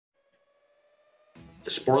The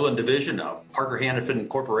Sporland division of Parker Hannifin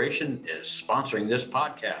Corporation is sponsoring this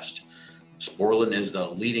podcast. Sporland is the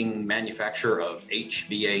leading manufacturer of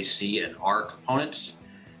HVAC and R components.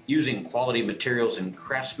 Using quality materials and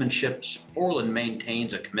craftsmanship, Sporland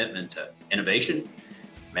maintains a commitment to innovation,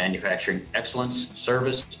 manufacturing excellence,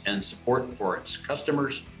 service, and support for its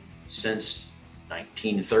customers since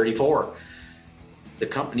 1934. The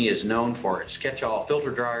company is known for its catch-all filter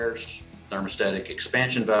dryers, thermostatic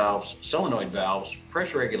expansion valves, solenoid valves,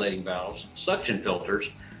 pressure regulating valves, suction filters,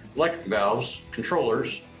 electric valves,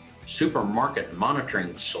 controllers, supermarket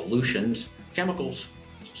monitoring solutions, chemicals,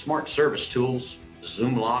 smart service tools,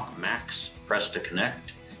 Zoom Lock Max, press to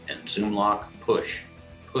connect, and Zoom Lock Push,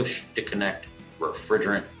 push to connect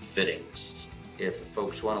refrigerant fittings. If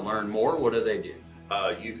folks want to learn more, what do?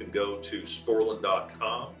 You can go to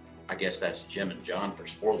sporland.com. I guess that's Jim and John for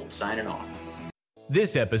Sporland signing off.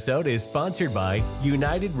 This episode is sponsored by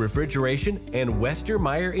United Refrigeration and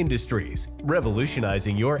Westermeyer Industries,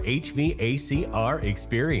 revolutionizing your HVACR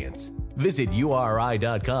experience. Visit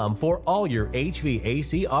URI.com for all your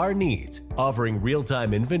HVACR needs, offering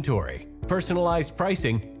real-time inventory, personalized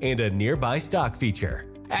pricing, and a nearby stock feature.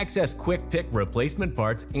 Access quick pick replacement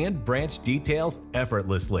parts and branch details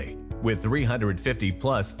effortlessly. With 350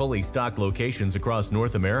 plus fully stocked locations across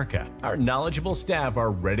North America, our knowledgeable staff are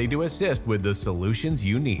ready to assist with the solutions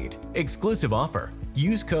you need. Exclusive offer.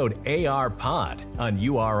 Use code ARPOD on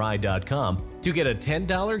URI.com to get a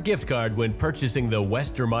 $10 gift card when purchasing the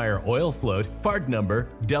Westermeyer oil float, part number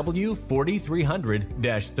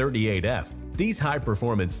W4300-38F. These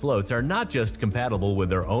high-performance floats are not just compatible with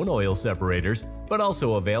their own oil separators, but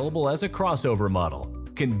also available as a crossover model,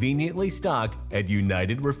 conveniently stocked at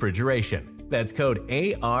United Refrigeration. That's code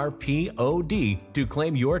ARPOD to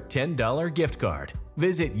claim your $10 gift card.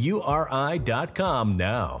 Visit URI.com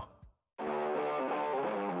now.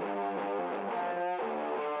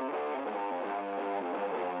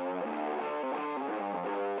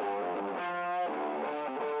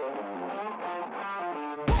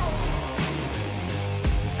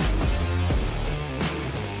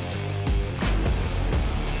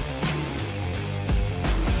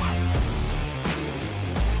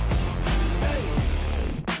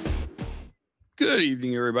 Good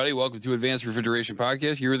evening, everybody. Welcome to Advanced Refrigeration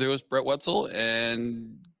Podcast. Here with the host, Brett Wetzel,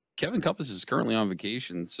 and Kevin Compass is currently on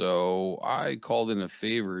vacation, so I called in a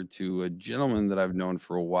favor to a gentleman that I've known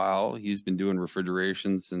for a while. He's been doing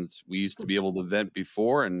refrigeration since we used to be able to vent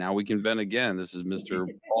before, and now we can vent again. This is Mr.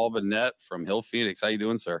 Paul Binette from Hill Phoenix. How you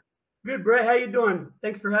doing, sir? Good, Brett. How you doing?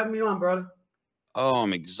 Thanks for having me on, brother. Oh,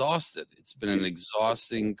 I'm exhausted. It's been an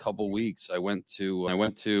exhausting couple weeks. So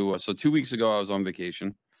 2 weeks ago, I was on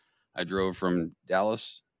vacation. I drove from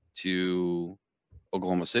Dallas to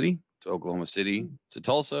Oklahoma City, to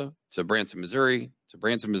Tulsa, to Branson, Missouri,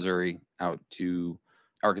 out to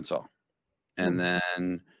Arkansas. And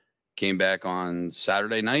then came back on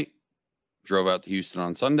Saturday night, drove out to Houston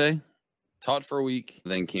on Sunday, taught for a week,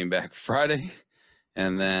 then came back Friday,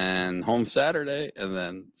 and then home Saturday, and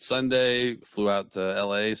then Sunday flew out to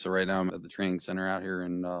LA. So right now I'm at the training center out here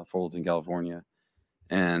in Fulton, California.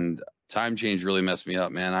 And time change really messed me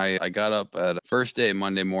up, man. I got up at first day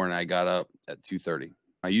Monday morning. I got up at 2:30.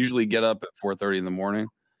 I usually get up at 4:30 in the morning.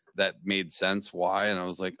 That made sense why. And I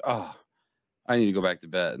was like, oh, I need to go back to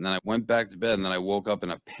bed. And then I went back to bed, and then I woke up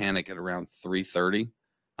in a panic at around 3:30.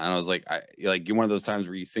 And I was like, you're one of those times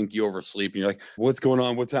where you think you oversleep and you're like, what's going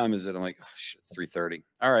on? What time is it? I'm like, oh, shit, it's 3:30.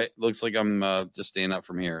 All right. Looks like I'm just staying up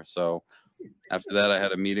from here. So after that, I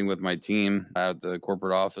had a meeting with my team at the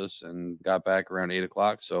corporate office and got back around 8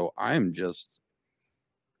 o'clock. So I'm just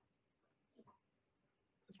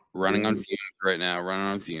running on fumes right now,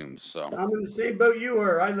 So I'm in the same boat you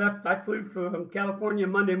were. I flew from California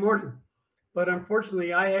Monday morning, but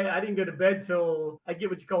unfortunately I didn't go to bed till I get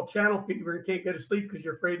what you call channel fever and can't go to sleep because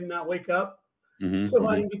you're afraid to not wake up. I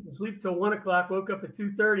didn't get to sleep till 1 o'clock, woke up at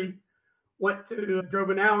 2:30, drove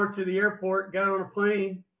an hour to the airport, got on a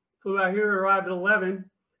plane, flew out here, arrived at 11,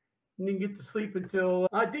 and didn't get to sleep until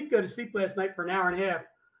I did go to sleep last night for an hour and a half.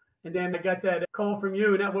 And then I got that call from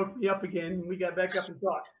you, and that woke me up again. And we got back up and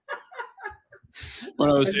talked.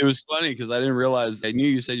 Well, it was funny because I didn't realize. I knew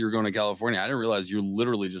you said you were going to California. I didn't realize you're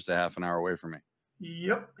literally just a half an hour away from me.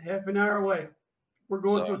 Yep, half an hour away. We're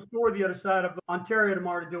going to a store the other side of Ontario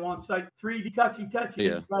tomorrow to do on-site 3D touchy.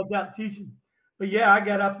 Yeah. Guys out teaching. But yeah,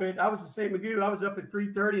 I was the same with you. I was up at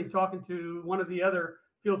 3:30 and talking to one of the other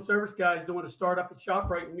field service guys doing a startup at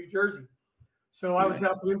ShopRite in New Jersey. So I was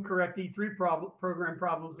helping him correct E3 program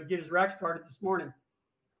problems to get his rack started this morning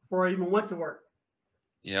before I even went to work.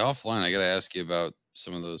 Yeah, offline, I got to ask you about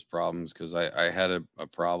some of those problems because I had a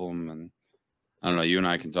problem and I don't know. You and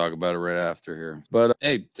I can talk about it right after here. But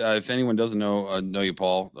hey, if anyone doesn't know you,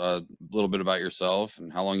 Paul, a little bit about yourself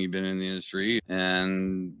and how long you've been in the industry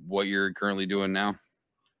and what you're currently doing now.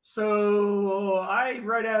 So I,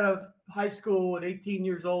 right out of high school at 18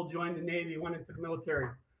 years old, joined the Navy, went into the military.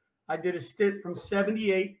 I did a stint from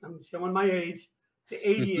 78, I'm showing my age, to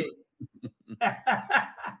 88.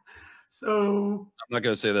 So I'm not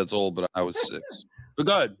going to say that's old, but I was 6. But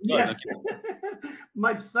go ahead. Yeah.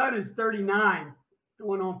 My son is 39,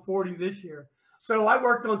 going on 40 this year. So I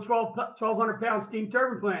worked on 1,200-pound steam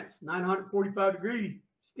turbine plants, 945-degree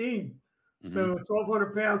steam. So a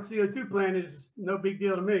 1,200-pound CO2 plant is no big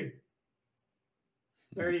deal to me.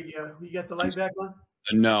 There you go. You got the light back on?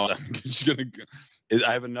 No, I'm just gonna.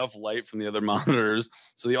 I have enough light from the other monitors.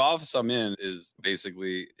 So the office I'm in is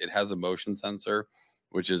basically, it has a motion sensor,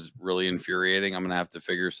 which is really infuriating. I'm gonna have to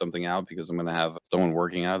figure something out because I'm gonna have someone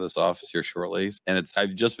working out of this office here shortly. And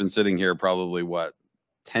I've just been sitting here probably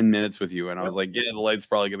 10 minutes with you, and I was like, yeah, the light's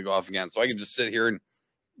probably gonna go off again. So I can just sit here and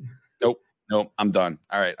nope, I'm done.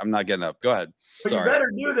 All right, I'm not getting up. Go ahead. But you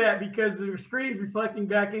better do that because the screen's reflecting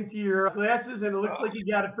back into your glasses, and it looks like you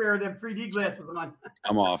got a pair of them 3D glasses on.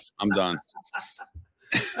 I'm off. I'm done.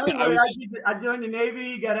 Anyway, I joined the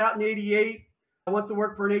Navy, got out in 88. I went to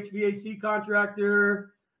work for an HVAC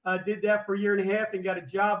contractor, did that for a year and a half, and got a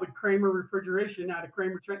job with Kramer Refrigeration out of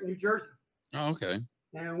Kramer, Trenton, New Jersey. Oh, okay.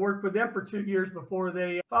 And worked with them for 2 years before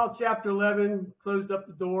they filed Chapter 11, closed up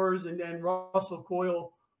the doors, and then Russell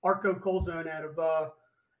Coyle, Arco Coal Zone out of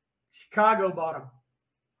Chicago bought them.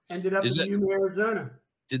 Ended up in Yuma, Arizona.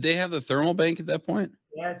 Did they have the thermal bank at that point?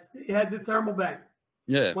 Yes, they had the thermal bank.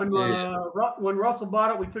 Yeah. When Russell bought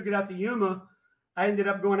it, we took it out to Yuma. I ended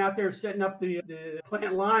up going out there setting up the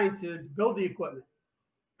plant line to build the equipment.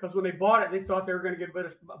 Because when they bought it, they thought they were going to get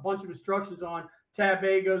a bunch of instructions on tab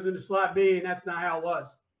A goes into slot B, and that's not how it was.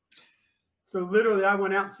 So literally, I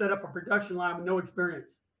went out and set up a production line with no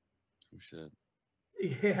experience. Oh, shit.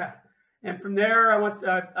 Yeah. And from there,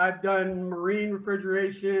 I've done marine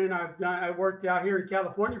refrigeration. I worked out here in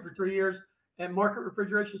California for 3 years at Market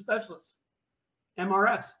Refrigeration Specialists,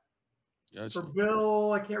 MRS. Gotcha. For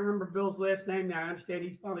Bill, I can't remember Bill's last name now. I understand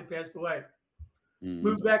he's finally passed away.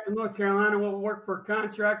 Moved back to North Carolina, worked for a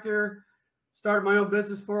contractor, started my own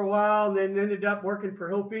business for a while, and then ended up working for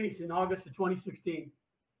Hill Phoenix in August of 2016.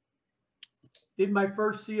 Did my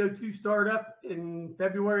first CO2 startup in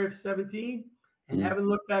February of 17 and haven't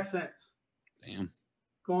looked back since. Damn.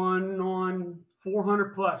 Going on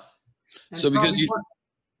 400 plus. And so because you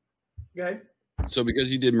okay. So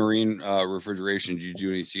because you did marine refrigeration, did you do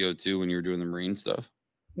any CO2 when you were doing the marine stuff?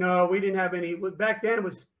 No, we didn't have any. Back then, it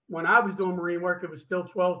was when I was doing marine work, it was still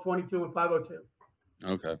 12, 22, and 502.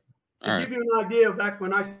 Okay. To give you an idea, back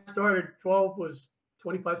when I started, 12 was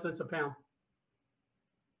 25 cents a pound.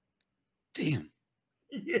 Damn.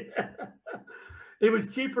 Yeah. It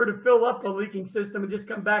was cheaper to fill up a leaking system and just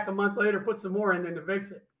come back a month later, put some more in, than to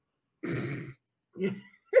fix it. Yeah.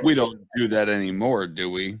 We don't do that anymore, do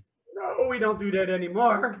we? No, we don't do that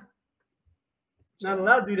anymore. Not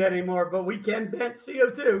allowed to do that anymore, but we can vent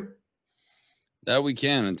CO2. That we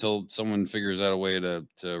can until someone figures out a way to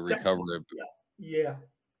recover it. Yeah,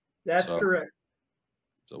 that's correct.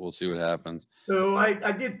 So we'll see what happens. So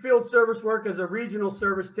I did field service work as a regional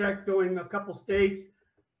service tech doing a couple states.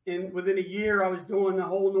 And within a year, I was doing the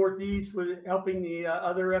whole Northeast with helping the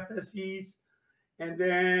other FSCs. And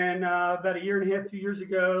then about a year and a half, 2 years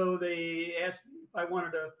ago, they asked me if I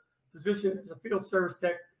wanted a position as a field service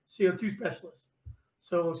tech CO2 specialist.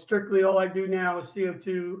 So strictly all I do now is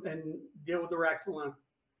CO2 and deal with the racks alone.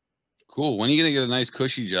 Cool. When are you going to get a nice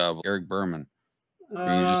cushy job, Eric Berman?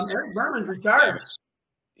 Eric Berman's retired.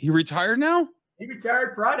 He retired now? He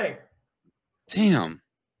retired Friday. Damn.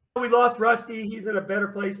 We lost Rusty. He's in a better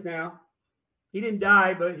place now. He didn't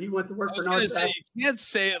die, but he went to work for NARSAC. You can't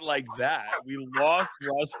say it like that. We lost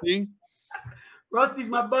Rusty. Rusty's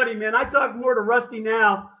my buddy, man. I talk more to Rusty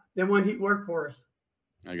now than when he worked for us.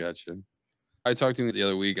 I got you. I talked to him the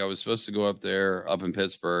other week. I was supposed to go up in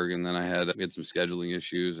Pittsburgh, and then we had some scheduling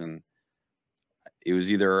issues, and it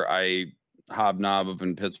was either I hobnob up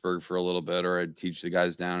in Pittsburgh for a little bit, or I'd teach the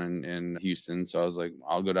guys down in Houston. So I was like,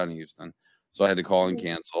 I'll go down to Houston. So I had to call and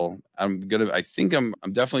cancel. I think I'm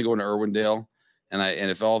definitely going to Irwindale,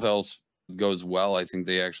 and if all else goes well, I think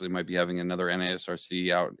they actually might be having another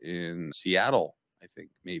NASRC out in Seattle. I think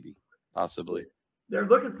maybe, possibly. They're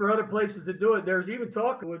looking for other places to do it. There's even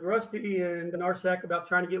talk with Rusty and NARSAC about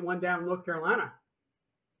trying to get one down in North Carolina.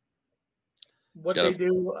 What they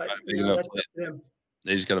do, that's up to them.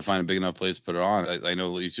 They just got to find a big enough place to put it on. I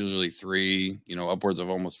know it's usually 3, upwards of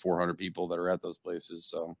almost 400 people that are at those places.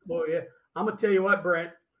 So. Oh yeah, I'm gonna tell you what,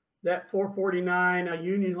 Brent. that 449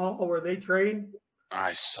 Union Hall where they train.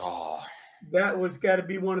 I saw. That was got to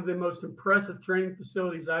be one of the most impressive training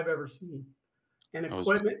facilities I've ever seen. And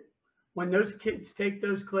equipment, when those kids take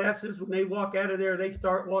those classes, when they walk out of there, they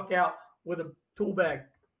walk out with a tool bag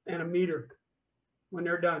and a meter when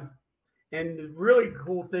they're done. And the really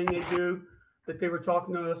cool thing they do that they were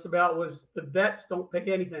talking to us about was the vets don't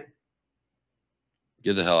pay anything.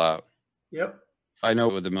 Get the hell out. Yep. I know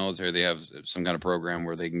with the military, they have some kind of program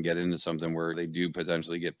where they can get into something where they do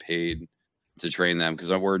potentially get paid to train them,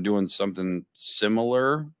 because we're doing something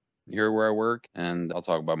similar here where I work, and I'll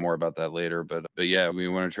talk about more about that later. But yeah, we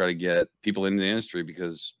want to try to get people into the industry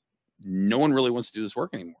because no one really wants to do this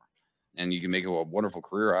work anymore, and you can make a wonderful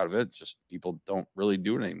career out of it. Just people don't really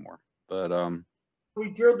do it anymore. But we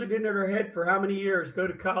drilled it into their head for how many years? Go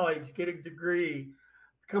to college, get a degree,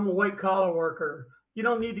 become a white collar worker. You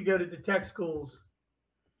don't need to go to the tech schools.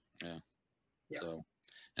 Yeah. So,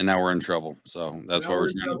 and now we're in trouble. So that's why we're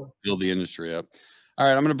trying to build the industry up. All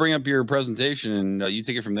right, I'm going to bring up your presentation, and you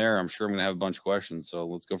take it from there. I'm sure I'm going to have a bunch of questions, so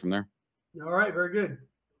let's go from there. All right, very good.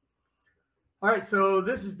 All right, so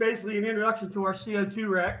this is basically an introduction to our CO2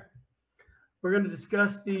 rack. We're going to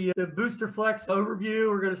discuss the booster flex overview.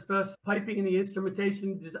 We're going to discuss piping and the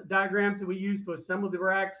instrumentation diagrams that we use to assemble the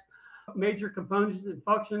racks, major components and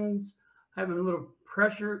functions, having a little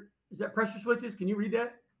pressure. Is that pressure switches? Can you read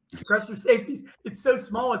that? Pressure safeties. It's so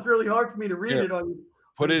small, it's really hard for me to read it on you.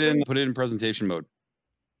 Put it in presentation mode.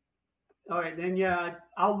 All right, then yeah,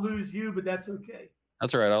 I'll lose you, but that's okay.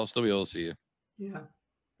 That's all right. I'll still be able to see you. Yeah.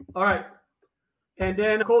 All right. And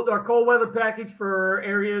then our cold weather package for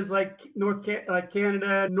areas like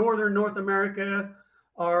Canada, northern North America,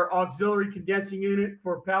 our auxiliary condensing unit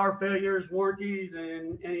for power failures, warranties,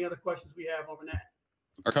 and any other questions we have over that.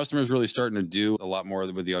 Our customers really starting to do a lot more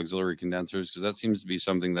with the auxiliary condensers, because that seems to be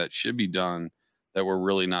something that should be done that we're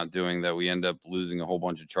really not doing, that we end up losing a whole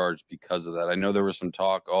bunch of charge because of that. I know there was some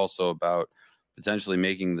talk also about potentially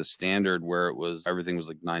making the standard where everything was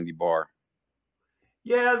like 90 bar.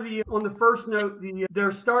 Yeah, on the first note,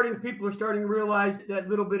 people are starting to realize that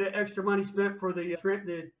little bit of extra money spent for the heat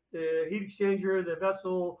exchanger, the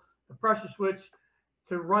vessel, the pressure switch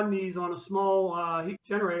to run these on a small heat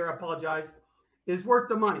generator, I apologize, is worth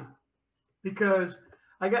the money. Because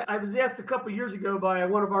I was asked a couple of years ago by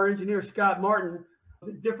one of our engineers, Scott Martin,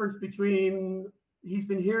 the difference between, he's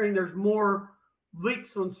been hearing there's more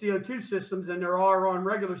leaks on CO2 systems than there are on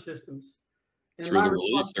regular systems. And through the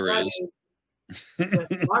relief there is.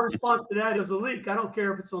 My response to that is a leak. I don't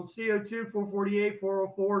care if it's on CO2, 448,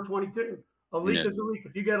 404, 22. A leak is a leak.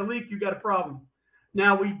 If you got a leak, you got a problem.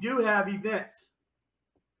 Now, we do have events.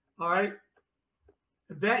 All right.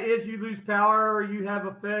 Event is you lose power, you have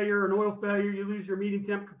a failure, an oil failure, you lose your medium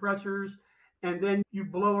temp compressors, and then you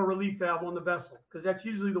blow a relief valve on the vessel, because that's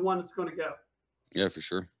usually the one that's going to go. Yeah, for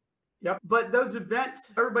sure. Yep. But those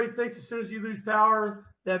events, everybody thinks as soon as you lose power,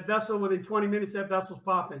 that vessel, within 20 minutes, that vessel's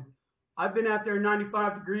popping. I've been out there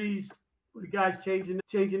 95 degrees with the guys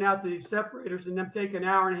changing out the separators, and them take an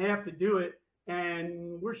hour and a half to do it.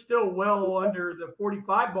 And we're still well under the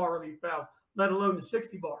 45 bar relief valve, let alone the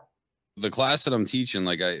 60 bar. The class that I'm teaching,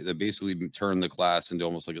 they basically turn the class into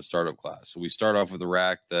almost like a startup class. So we start off with a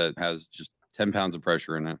rack that has just 10 pounds of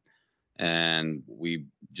pressure in it. And we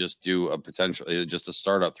just do just a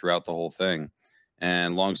startup throughout the whole thing.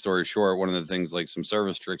 And long story short, one of the things, like some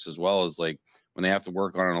service tricks as well, is like when they have to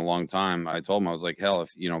work on it a long time, I told them, I was like, hell,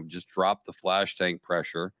 if, just drop the flash tank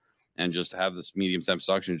pressure and just have this medium temp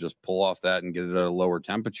suction, just pull off that and get it at a lower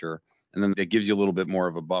temperature. And then it gives you a little bit more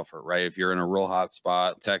of a buffer, right? If you're in a real hot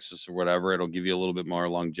spot, Texas or whatever, it'll give you a little bit more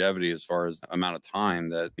longevity as far as the amount of time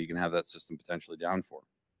that you can have that system potentially down for.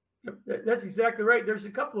 That's exactly right. There's a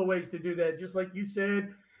couple of ways to do that. Just like you said,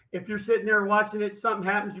 if you're sitting there watching it, something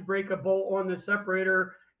happens, you break a bolt on the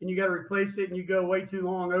separator and you got to replace it, and you go way too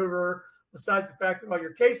long over, besides the fact that all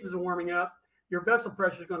your cases are warming up, your vessel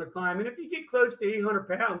pressure is going to climb. And if you get close to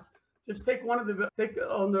 800 pounds, just take on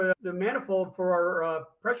the manifold for our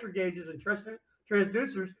pressure gauges and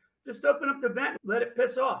transducers, just open up the vent, let it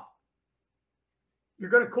piss off. You're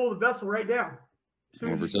going to cool the vessel right down as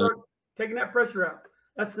soon as you start taking that pressure out.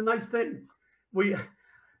 That's the nice thing.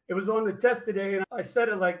 It was on the test today, and I said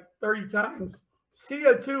it like 30 times.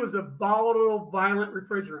 CO2 is a volatile, violent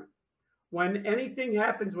refrigerant. When anything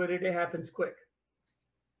happens with it, it happens quick.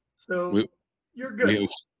 So you're good.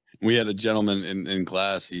 We had a gentleman in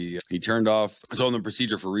class. He turned off. I told him the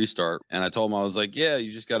procedure for restart, and I told him, I was like, yeah,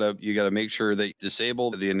 you gotta make sure that you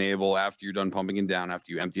disable the enable after you're done pumping it down,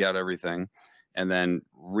 after you empty out everything, and then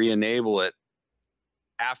re-enable it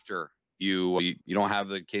after you don't have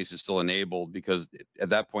the cases still enabled, because at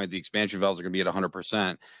that point the expansion valves are going to be at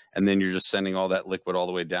 100%, and then you're just sending all that liquid all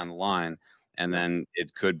the way down the line, and then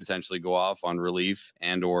it could potentially go off on relief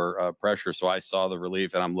and or pressure. So I saw the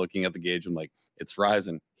relief, and I'm looking at the gauge. I'm like, it's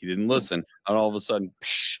rising. He didn't listen, and all of a sudden,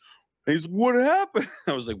 psh, he's, what happened?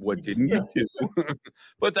 I was like, what didn't you do?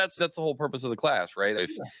 But that's the whole purpose of the class, right?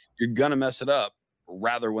 If you're gonna mess it up,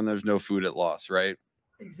 rather when there's no food at loss, right?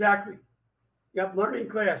 Exactly. Yep, learning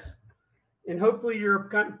class. And hopefully you're a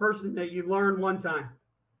kind of person that you learn one time.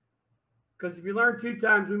 Because if you learn 2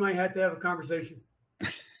 times, we might have to have a conversation.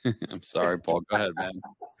 I'm sorry, Paul. Go ahead, man.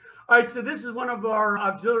 All right, so this is one of our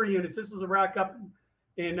auxiliary units. This is a rack up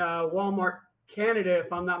in Walmart, Canada,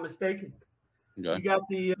 if I'm not mistaken. Okay. You got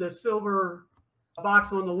the silver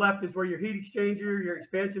box on the left is where your heat exchanger, your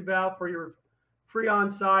expansion valve for your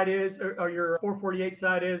Freon side is, or your 448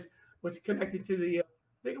 side is, what's connected to the, I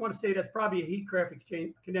think I want to say that's probably a heat craft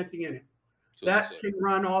exchange condensing unit. So that can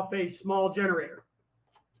run off a small generator.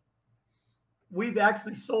 We've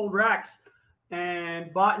actually sold racks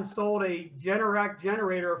and bought and sold a Generac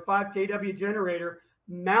generator, a 5 kW generator,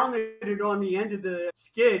 mounted it on the end of the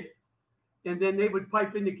skid, and then they would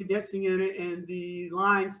pipe in the condensing unit and the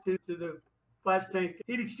lines to the flash tank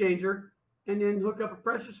heat exchanger, and then hook up a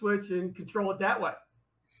pressure switch and control it that way.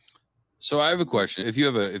 So I have a question. If you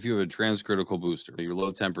have a transcritical booster, your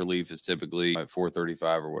low temp relief is typically at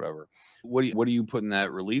 435 or whatever. What are you putting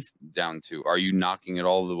that relief down to? Are you knocking it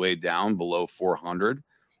all the way down below 400,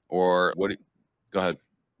 or what? Go ahead.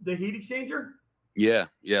 The heat exchanger? Yeah.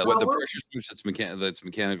 Well, the pressure switch that's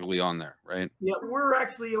mechanically on there, right? Yeah, we're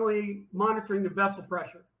actually only monitoring the vessel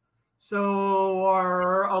pressure. So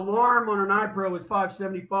our alarm on an iPro is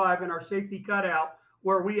 575, and our safety cutout,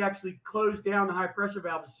 where we actually close down the high pressure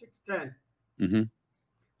valve, is 610. Mm-hmm.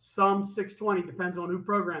 Some 620, depends on who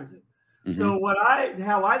programs it. Mm-hmm. So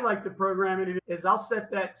how I like to program it is I'll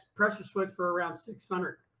set that pressure switch for around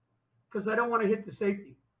 600 because I don't want to hit the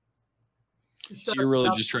safety. So you're really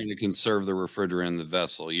just trying to conserve the refrigerant in the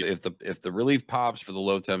vessel. If the relief pops for the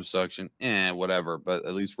low temp suction, whatever. But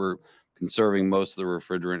at least we're conserving most of the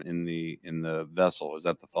refrigerant in the vessel. Is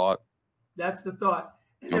that the thought? That's the thought.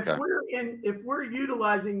 And okay. if we're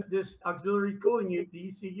utilizing this auxiliary cooling unit, the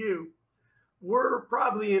ECU, we're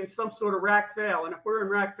probably in some sort of rack fail. And if we're in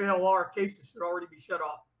rack fail, all our cases should already be shut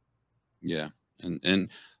off. Yeah.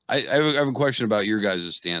 And I have a question about your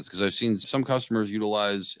guys' stance, because I've seen some customers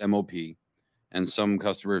utilize MOP and some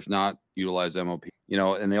customers not utilize MOP,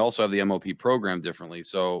 and they also have the MOP program differently.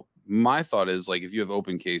 So my thought is, like, if you have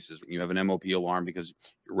open cases, you have an MOP alarm because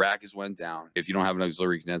your rack has went down. If you don't have an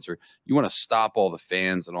auxiliary condenser, you want to stop all the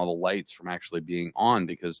fans and all the lights from actually being on,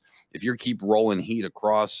 because if you keep rolling heat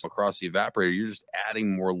across the evaporator, you're just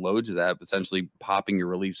adding more load to that, potentially popping your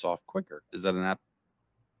reliefs off quicker. Is that an app?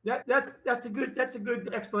 That's a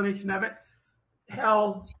good explanation of it.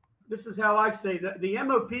 This is how I say that the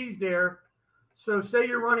MOP's there. So say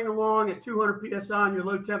you're running along at 200 PSI on your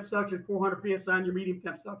low temp suction, 400 PSI on your medium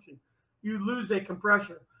temp suction. You lose a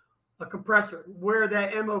compressor. Where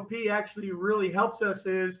that MOP actually really helps us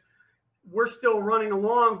is we're still running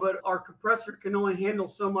along, but our compressor can only handle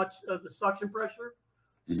so much of the suction pressure.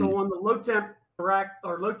 Mm-hmm. So on the low temp rack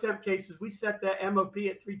or low temp cases, we set that MOP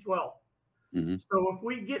at 312. Mm-hmm. So if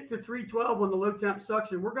we get to 312 on the low temp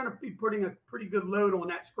suction, we're going to be putting a pretty good load on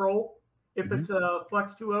that scroll if mm-hmm. it's a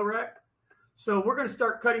Flex 2.0 rack. So we're going to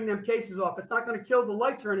start cutting them cases off. It's not going to kill the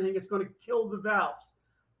lights or anything. It's going to kill the valves.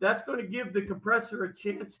 That's going to give the compressor a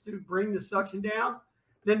chance to bring the suction down.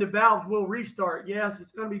 Then the valves will restart. Yes,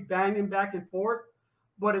 it's going to be banging back and forth,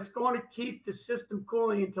 but it's going to keep the system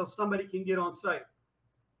cooling until somebody can get on site.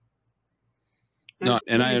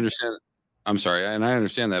 And I understand. I'm sorry. And I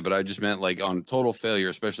understand that, but I just meant like on total failure,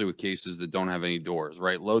 especially with cases that don't have any doors,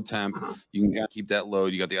 right? Low temp, you can keep that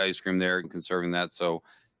load. You got the ice cream there and conserving that. So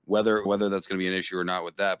whether that's going to be an issue or not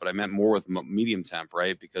with that, but I meant more with medium temp,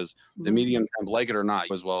 right? Because the medium temp, like it or not,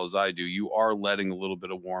 as well as I do, you are letting a little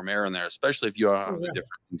bit of warm air in there, especially if you don't have the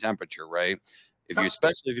difference in temperature, right?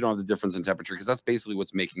 Especially if you don't have the difference in temperature, because that's basically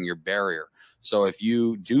what's making your barrier. So if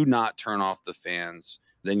you do not turn off the fans,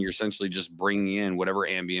 then you're essentially just bringing in whatever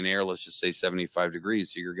ambient air, let's just say 75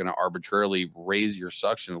 degrees. So you're going to arbitrarily raise your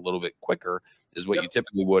suction a little bit quicker is what you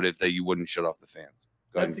typically would if you wouldn't shut off the fans.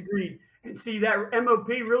 That's agreed. And see, that MOP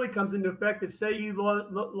really comes into effect if, say, you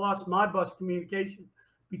lost Modbus communication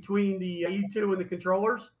between the E2 and the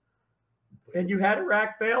controllers, and you had a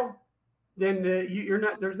rack fail, then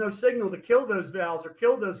there's no signal to kill those valves or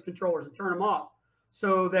kill those controllers and turn them off.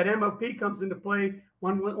 So that MOP comes into play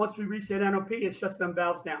once we reach that MOP, it shuts them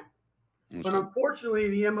valves down. But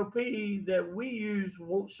unfortunately, the MOP that we use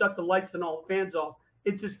won't shut the lights and all the fans off.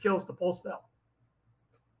 It just kills the pulse valve.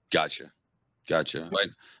 Gotcha.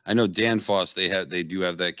 I know Danfoss, they do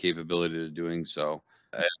have that capability of doing so.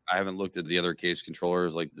 I haven't looked at the other case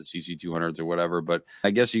controllers like the CC200s or whatever, but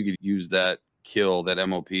I guess you could use that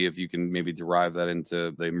MOP, if you can maybe derive that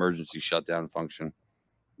into the emergency shutdown function.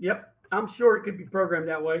 Yep. I'm sure it could be programmed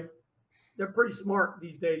that way. They're pretty smart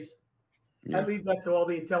these days. Yeah. I leave that to all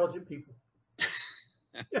the intelligent people.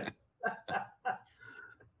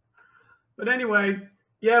 But anyway,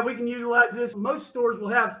 yeah, we can utilize this. Most stores will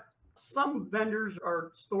have, some vendors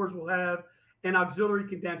or stores will have an auxiliary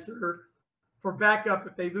condenser for backup.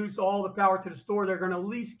 If they lose all the power to the store, they're going to at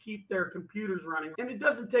least keep their computers running. And it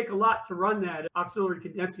doesn't take a lot to run that auxiliary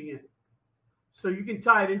condensing in. So you can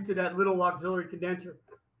tie it into that little auxiliary condenser.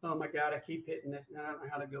 Oh my God, I keep hitting this. Now I don't know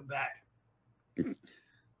how to go back.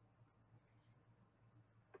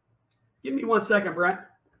 Give me 1 second, Brent.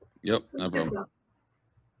 Yep, no problem.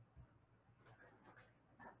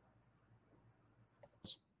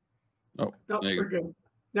 Oh, no, we're good.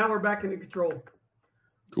 Now we're back into control.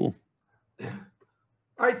 Cool. All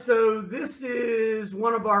right, so this is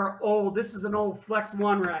one of our this is an old Flex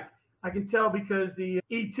 1 rack. I can tell because the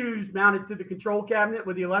E2's mounted to the control cabinet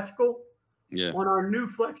with the electrical. Yeah. On our new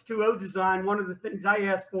Flex 2.0 design, one of the things I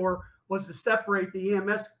asked for was to separate the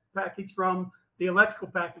EMS package from the electrical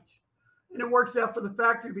package. And it works out for the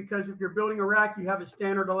factory because if you're building a rack, you have a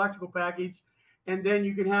standard electrical package, and then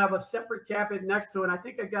you can have a separate cabinet next to it. And I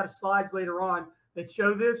think I got slides later on that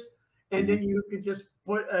show this. And then you can just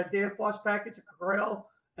put a Danfoss package, a Corel,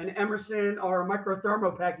 an Emerson, or a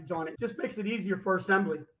microthermo package on it. Just makes it easier for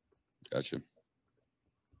assembly. Gotcha.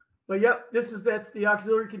 But yep, that's the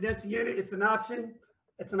auxiliary condensing unit. It's an option.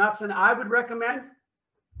 It's an option I would recommend,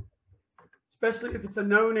 especially if it's a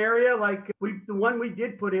known area. Like the one we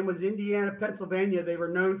did put in was Indiana, Pennsylvania. They were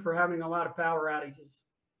known for having a lot of power outages.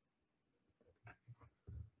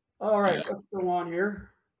 All right, let's go on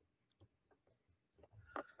here.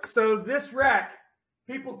 So this rack,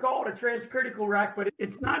 people call it a transcritical rack, but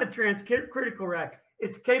it's not a transcritical rack.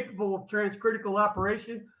 It's capable of transcritical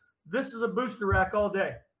operation. This is a booster rack all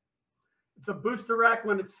day. It's a booster rack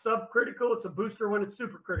when it's subcritical. It's a booster when it's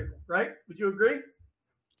supercritical, right? Would you agree?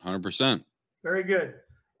 100%. Very good.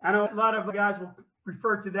 I know a lot of guys will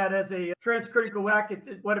refer to that as a transcritical rack.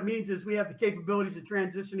 What it means is we have the capabilities of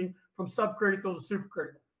transitioning from subcritical to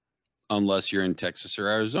supercritical. Unless you're in Texas or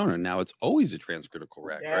Arizona. Now it's always a transcritical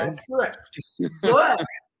rack, right? That's correct. But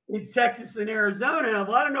in Texas and Arizona,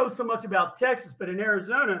 well, I don't know so much about Texas, but in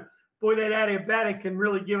Arizona, boy, that adiabatic can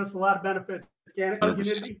really give us a lot of benefits. Can it?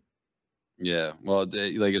 Humidity? Yeah. Well,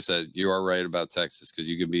 like I said, you are right about Texas because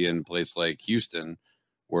you could be in a place like Houston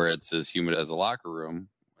where it's as humid as a locker room.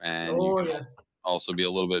 And you can also be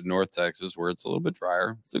a little bit North Texas where it's a little bit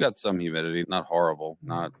drier. Still got some humidity, not horrible,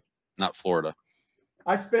 not Florida.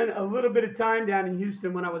 I spent a little bit of time down in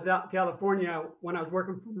Houston when I was out in California when I was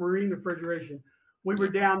working for marine refrigeration. We were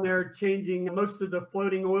down there changing. Most of the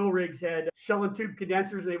floating oil rigs had shell and tube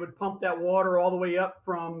condensers. They would pump that water all the way up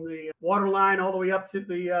from the water line all the way up to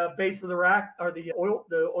the base of the rack or the oil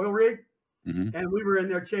rig. Mm-hmm. And we were in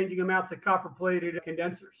there changing them out to copper-plated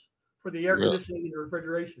condensers for the air conditioning and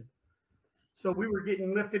refrigeration. So we were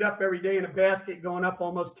getting lifted up every day in a basket going up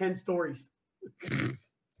almost 10 stories.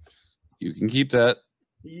 You can keep that.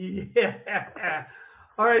 Yeah.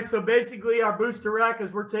 All right, so basically our booster rack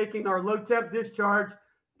is we're taking our low temp discharge,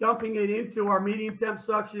 dumping it into our medium temp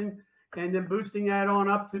suction, and then boosting that on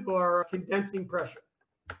up to our condensing pressure.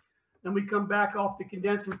 Then we come back off the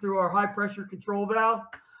condenser through our high pressure control valve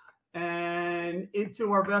and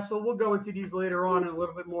into our vessel. We'll go into these later on in a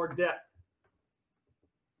little bit more depth.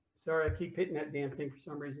 Sorry, I keep hitting that damn thing for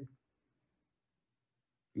some reason.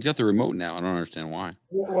 You got the remote now. I don't understand why.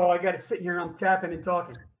 Well, I got it sitting here and I'm tapping and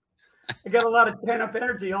talking. I got a lot of pent-up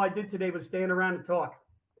energy. All I did today was stand around and talk.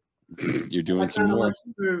 You're doing some more.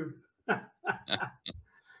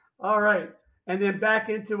 All right. And then back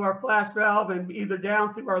into our flash valve and either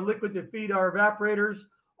down through our liquid to feed our evaporators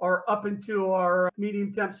or up into our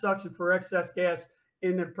medium temp suction for excess gas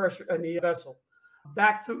in the pressure in the vessel.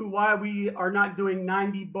 Back to why we are not doing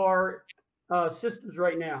 90 bar systems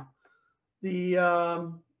right now.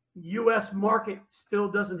 The U.S. market still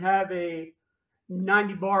doesn't have a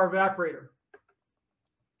 90 bar evaporator.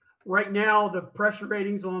 Right now, the pressure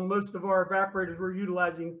ratings on most of our evaporators we're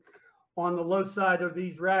utilizing on the low side of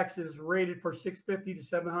these racks is rated for 650 to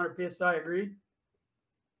 700 PSI. Agreed?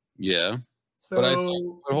 Yeah. So, but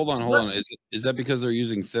hold on. Is that because they're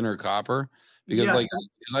using thinner copper? Because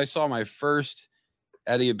because I saw my first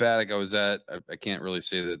adiabatic I was at, I can't really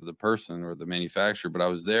say that the person or the manufacturer, but I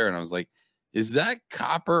was there and I was like, is that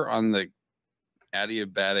copper on the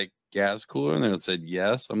adiabatic gas cooler? And then it said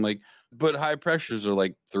yes. I'm like, but high pressures are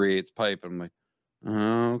like 3/8 pipe. I'm like,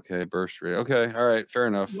 oh, okay, burst rate. Okay, all right, fair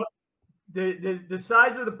enough. The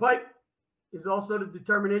size of the pipe is also the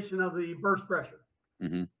determination of the burst pressure.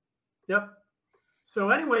 Mm-hmm. Yep. So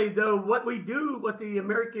anyway, though, what the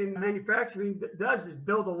American manufacturing does is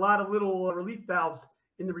build a lot of little relief valves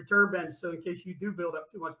in the return bends, so in case you do build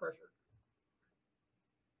up too much pressure.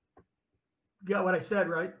 You got what I said,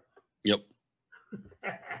 right? Yep.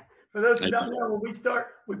 For those who don't know,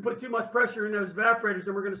 when we put too much pressure in those evaporators,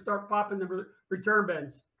 and we're going to start popping the return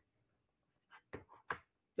bends.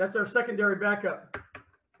 That's our secondary backup.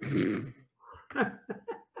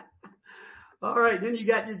 All right, then you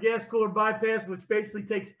got your gas cooler bypass, which basically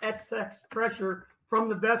takes excess pressure from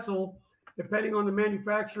the vessel, depending on the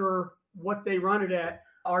manufacturer, what they run it at.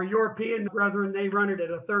 Our European brethren, they run it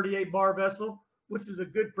at a 38 bar vessel, which is a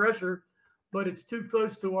good pressure, but it's too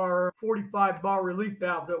close to our 45 bar relief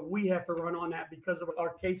valve that we have to run on that because of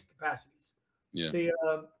our case capacities. Yeah. The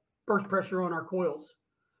burst pressure on our coils.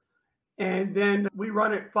 And then we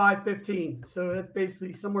run at 515. So that's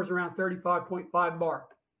basically somewhere around 35.5 bar.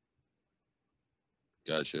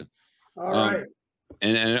 Gotcha. All right.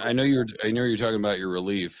 And I know you're talking about your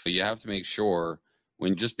relief. You have to make sure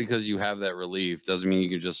just because you have that relief doesn't mean you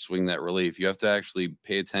can just swing that relief. You have to actually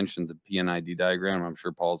pay attention to the PNID diagram. I'm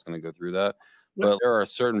sure Paul's going to go through that. Yep. But there are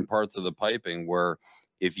certain parts of the piping where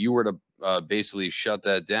if you were to basically shut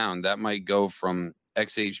that down, that might go from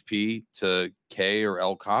XHP to K or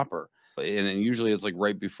L copper. And usually it's like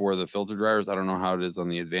right before the filter dryers. I don't know how it is on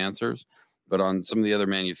the advancers, but on some of the other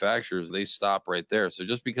manufacturers, they stop right there. So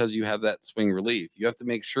just because you have that swing relief, you have to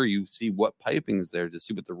make sure you see what piping is there to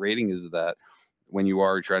see what the rating is of that when you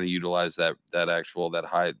are trying to utilize that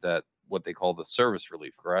what they call the service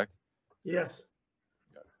relief, correct? Yes.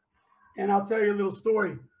 And I'll tell you a little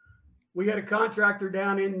story. We had a contractor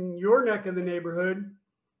down in your neck of the neighborhood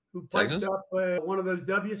who piped up one of those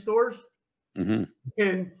W stores. Mm-hmm.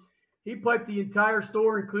 And he piped the entire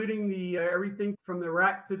store, including the everything from the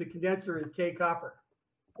rack to the condenser in K copper.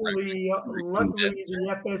 Luckily,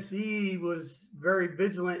 the FSE was very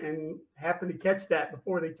vigilant and happened to catch that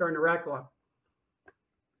before they turned the rack on.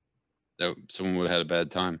 Someone would have had a bad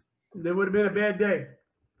time. There would have been a bad day.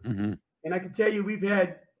 Mm-hmm. And I can tell you,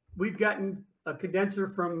 we've gotten a condenser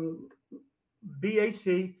from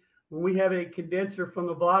BAC when we have a condenser from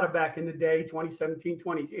Nevada back in the day, 2017,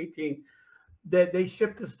 2018. That they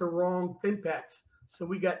shipped us the wrong fin packs. So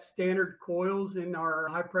we got standard coils in our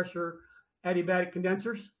high pressure adiabatic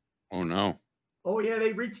condensers. Oh no. Oh yeah,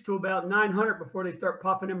 they reach to about 900 before they start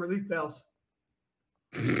popping them relief valves.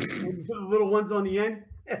 The little ones on the end.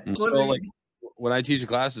 So like when I teach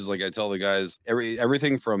classes, like I tell the guys,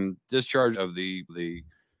 everything from discharge of the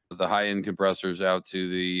high end compressors out to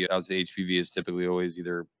the HPV is typically always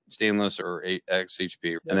either stainless or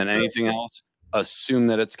XHP. And then anything else, assume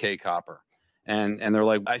that it's K copper. And they're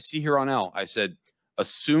like, I see here on L. I said,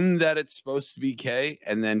 assume that it's supposed to be K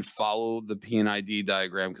and then follow the PNID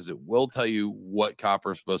diagram because it will tell you what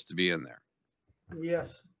copper is supposed to be in there.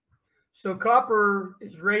 Yes. So copper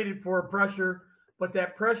is rated for a pressure, but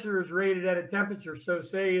that pressure is rated at a temperature. So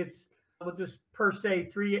say it's, we'll just per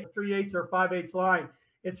se 3/8 or 5/8 line.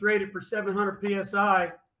 It's rated for 700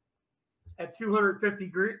 PSI at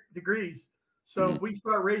 250 degrees. So if we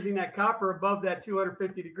start raising that copper above that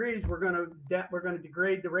 250 degrees, we're going to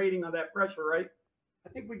degrade the rating of that pressure, right? I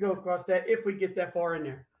think we go across that if we get that far in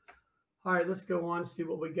there. All right, let's go on and see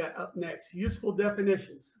what we got up next. Useful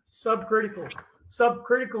definitions. Subcritical.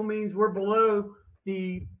 Subcritical means we're below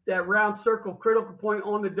that round circle critical point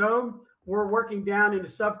on the dome. We're working down in the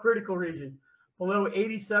subcritical region, below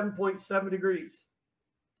 87.7 degrees.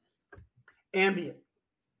 Ambient.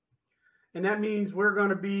 And that means we're going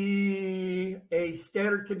to be a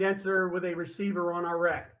standard condenser with a receiver on our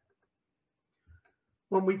rack.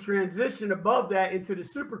 When we transition above that into the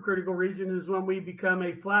supercritical region is when we become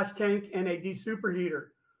a flash tank and a desuperheater.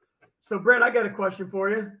 So, Brent, I got a question for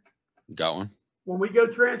you. Got one. When we go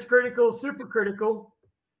transcritical, supercritical,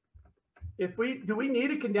 do we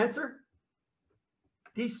need a condenser?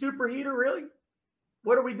 Desuperheater, really?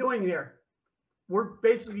 What are we doing there? We're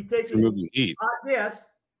basically taking removing heat. Hot gas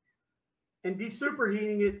and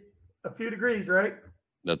desuperheating it a few degrees, right?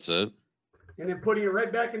 That's it. And then putting it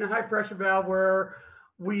right back in the high pressure valve where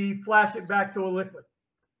we flash it back to a liquid.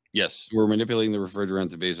 Yes, we're manipulating the refrigerant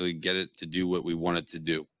to basically get it to do what we want it to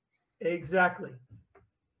do. Exactly.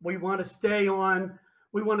 We want to stay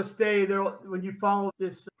there. When you follow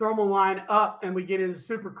this thermal line up and we get into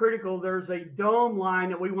supercritical, there's a dome line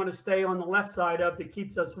that we want to stay on the left side of that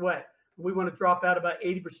keeps us wet. We want to drop out about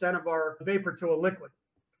 80% of our vapor to a liquid.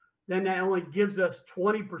 then that only gives us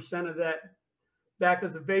 20% of that back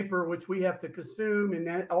as a vapor, which we have to consume. And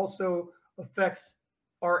that also affects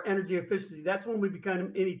our energy efficiency. That's when we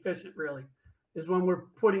become inefficient, really, is when we're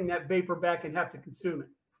putting that vapor back and have to consume it.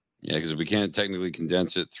 Yeah, because if we can't technically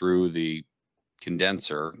condense it through the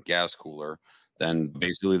condenser gas cooler, then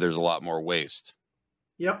basically there's a lot more waste.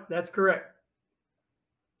 Yep, that's correct.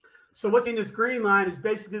 So what's in this green line is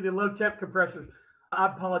basically the low temp compressors. I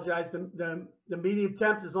apologize. The medium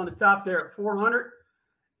temp is on the top there at 400,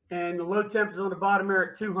 and the low temp is on the bottom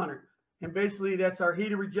there at 200. And basically that's our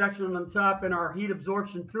heat of rejection on the top and our heat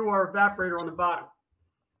absorption through our evaporator on the bottom.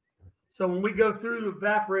 So when we go through the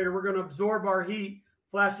evaporator, we're going to absorb our heat,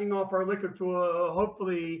 flashing off our liquid to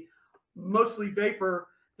hopefully mostly vapor,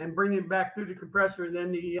 and bring it back through the compressor. And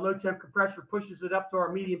then the low temp compressor pushes it up to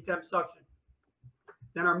our medium temp suction.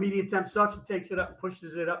 Then our medium temp suction takes it up and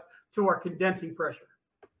pushes it up to our condensing pressure.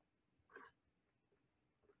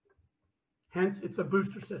 Hence, it's a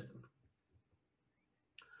booster system.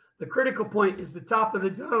 The critical point is the top of the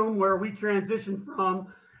dome, where we transition from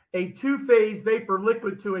a two-phase vapor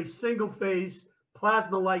liquid to a single-phase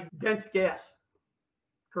plasma-like dense gas.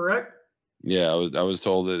 Correct? Yeah, I was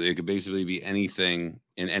told that it could basically be anything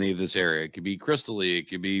in any of this area. It could be crystally, it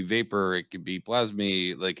could be vapor, it could be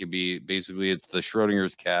plasmy, like it could be basically it's the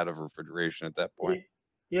Schrodinger's cat of refrigeration at that point.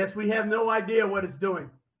 Yes, we have no idea what it's doing.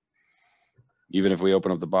 Even if we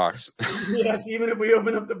open up the box. Yes, even if we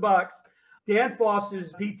open up the box.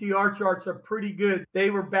 Danfoss's PTR charts are pretty good. They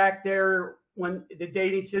were back there when the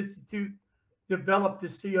Danish Institute developed the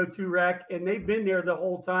CO2 rack, and they've been there the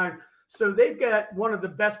whole time. So they've got one of the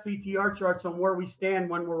best PTR charts on where we stand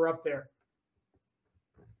when we're up there.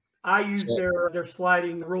 I use their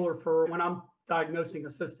sliding ruler for when I'm diagnosing a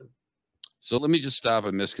system. So let me just stop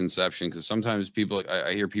a misconception, because sometimes people,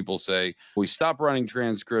 I hear people say, we stop running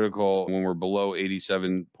transcritical when we're below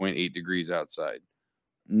 87.8 degrees outside.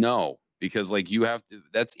 No, because like you have to,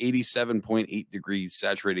 that's 87.8 degrees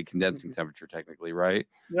saturated condensing temperature technically, right?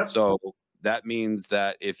 Yep. So that means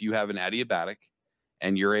that if you have an adiabatic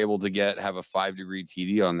and you're able to have a 5-degree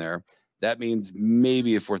TD on there, that means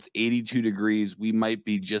maybe if it's 82 degrees, we might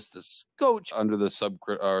be just a scotch under the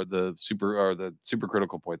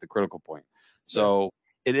supercritical point, the critical point. So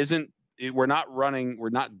it isn't, we're not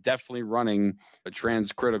definitely running a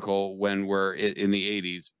transcritical when we're in the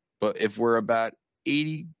 80s, but if we're about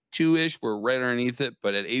 82-ish, we're right underneath it.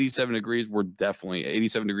 But at 87 degrees, we're definitely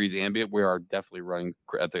 87 degrees ambient. We are definitely running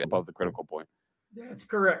above the critical point. That's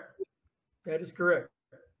correct. That is correct.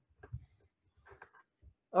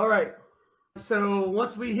 All right. So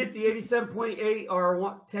once we hit the 87.8 or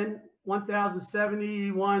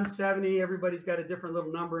 1070, 170, everybody's got a different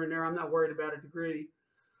little number in there. I'm not worried about a degree.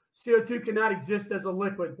 CO2 cannot exist as a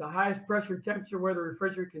liquid. The highest pressure and temperature where the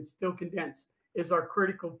refrigerant can still condense is our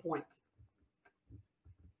critical point.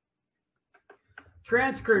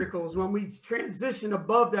 Transcritical is when we transition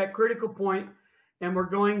above that critical point and we're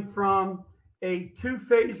going from a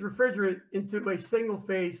two-phase refrigerant into a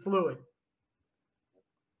single-phase fluid.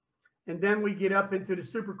 And then we get up into the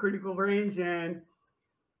supercritical range and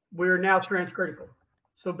we're now transcritical.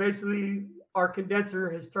 So basically our condenser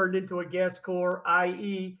has turned into a gas cooler,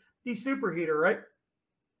 i.e. the superheater, right?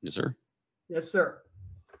 Yes, sir. Yes, sir.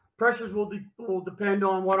 Pressures will depend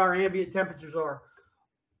on what our ambient temperatures are.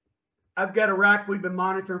 I've got a rack we've been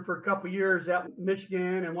monitoring for a couple of years out in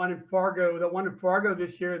Michigan and one in Fargo. The one in Fargo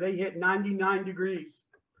this year, they hit 99 degrees.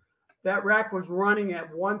 That rack was running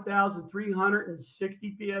at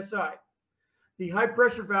 1,360 PSI. The high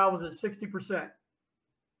pressure valve was at 60%.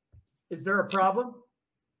 Is there a problem?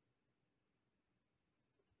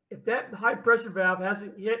 If that high pressure valve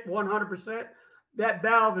hasn't hit 100%, that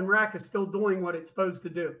valve and rack is still doing what it's supposed to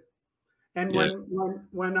do. And when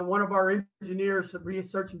one of our engineers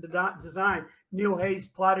research and design, Neil Hayes,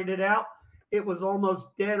 plotted it out, it was almost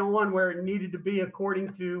dead on where it needed to be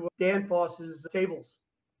according to Danfoss's tables.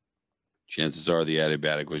 Chances are the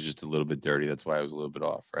adiabatic was just a little bit dirty. That's why I was a little bit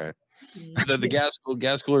off, right? The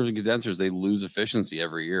gas coolers and condensers, they lose efficiency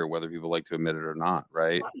every year, whether people like to admit it or not,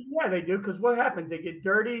 right? Yeah, they do, because what happens? They get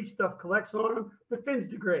dirty, stuff collects on them, the fins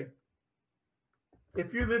degrade.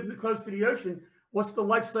 If you live close to the ocean, what's the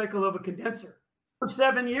life cycle of a condenser? For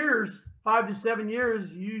 7 years, 5 to 7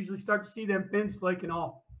 years, you usually start to see them fins flaking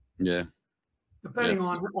off. Yeah. Depending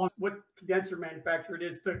on what condenser manufacturer it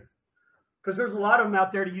is, too. Because there's a lot of them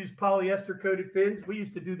out there to use polyester-coated fins. We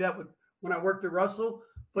used to do that when I worked at Russell.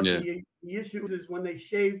 But the issue is when they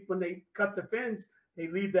cut the fins, they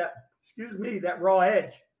leave that raw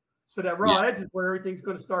edge. So that raw edge is where everything's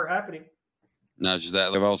going to start happening. Not just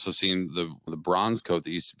that, I've also seen the bronze coat that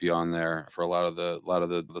used to be on there for a lot of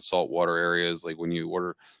the saltwater areas. Like when you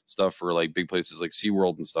order stuff for like big places like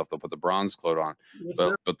SeaWorld and stuff, they'll put the bronze coat on. Yes,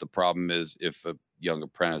 But the problem is if a young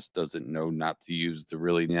apprentice doesn't know not to use the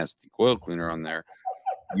really nasty coil cleaner on there,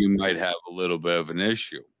 you might have a little bit of an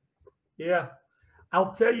issue. Yeah.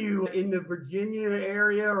 I'll tell you, in the Virginia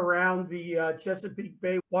area around the Chesapeake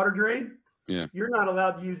Bay water drain, yeah, you're not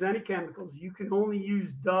allowed to use any chemicals. You can only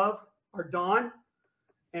use Dove or Dawn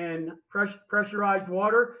and pressurized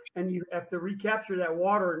water, and you have to recapture that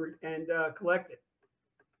water and collect it.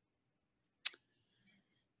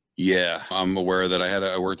 Yeah, I'm aware that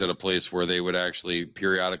I worked at a place where they would actually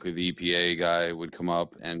periodically, the EPA guy would come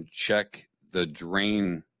up and check the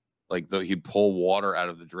drain, like he'd pull water out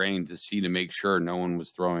of the drain to make sure no one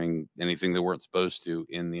was throwing anything they weren't supposed to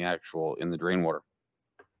in the drain water.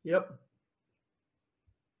 Yep.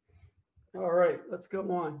 All right, let's go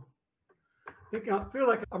on. I feel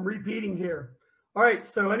like I'm repeating here. All right,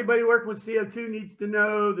 so anybody working with CO2 needs to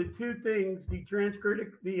know the two things: the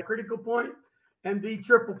critical point and the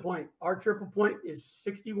triple point. Our triple point is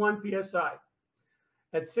 61 psi.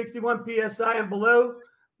 At 61 psi and below,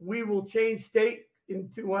 we will change state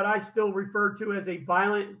into what I still refer to as a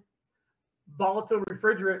volatile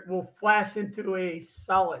refrigerant. Will flash into a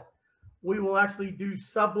solid. We will actually do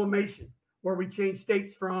sublimation, where we change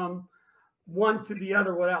states from one to the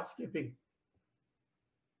other without skipping.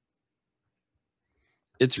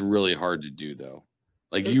 It's really hard to do though.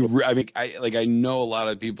 Like I know a lot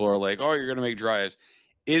of people are like, oh, you're going to make dry ice.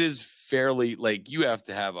 It is fairly like you have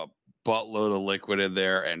to have a buttload of liquid in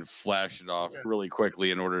there and flash it off really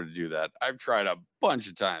quickly in order to do that. I've tried a bunch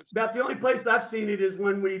of times. About the only place I've seen it is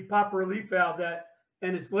when we pop a relief valve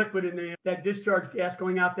and it's liquid in there, that discharge gas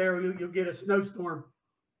going out there, you'll get a snowstorm.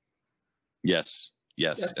 Yes.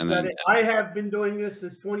 And then I have been doing this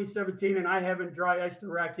since 2017 and I haven't dry iced a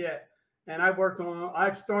rack yet. And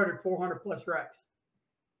I've started 400 plus racks.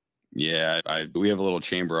 Yeah, we have a little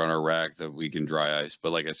chamber on our rack that we can dry ice,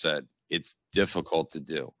 but like I said, it's difficult to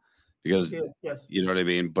do because yes. You know what I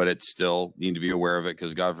mean. But it's still need to be aware of it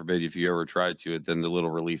because God forbid if you ever try to it, then the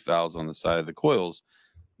little relief valves on the side of the coils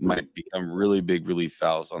might become really big relief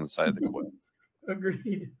valves on the side of the coil.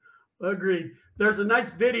 Agreed. There's a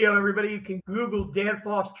nice video, everybody. You can Google Dan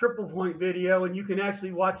Foss triple point video, and you can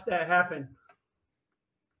actually watch that happen.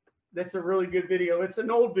 That's a really good video. It's an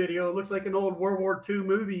old video. It looks like an old World War II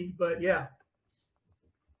movie, but yeah.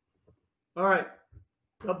 All right.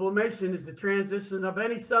 Sublimation is the transition of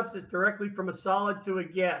any substance directly from a solid to a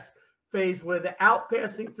gas phase without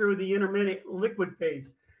passing through the intermediate liquid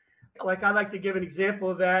phase. Like I like to give an example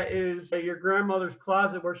of that is your grandmother's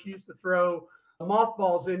closet where she used to throw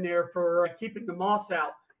mothballs in there for keeping the moths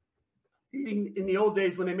out. In the old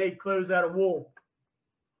days when they made clothes out of wool.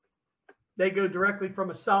 They go directly from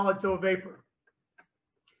a solid to a vapor.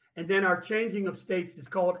 And then our changing of states is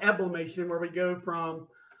called eblimation, where we go from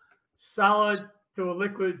solid to a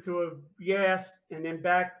liquid to a gas and then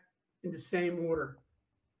back in the same order.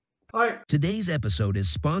 All right. Today's episode is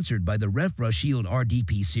sponsored by the RefRush-Shield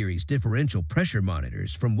RDP Series differential pressure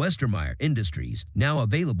monitors from Westermeyer Industries, now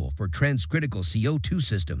available for transcritical CO2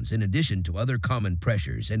 systems in addition to other common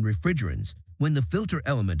pressures and refrigerants. When the filter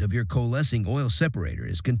element of your coalescing oil separator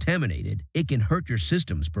is contaminated, it can hurt your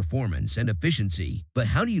system's performance and efficiency. But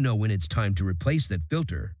how do you know when it's time to replace that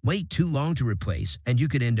filter? Wait too long to replace, and you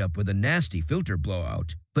could end up with a nasty filter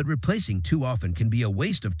blowout. But replacing too often can be a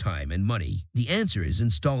waste of time and money. The answer is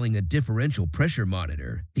installing a differential pressure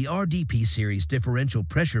monitor. The RDP Series differential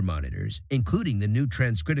pressure monitors, including the new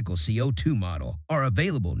transcritical CO2 model, are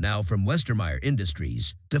available now from Westermeyer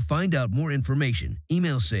Industries. To find out more information,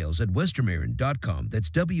 email sales@westermeyerin.com. That's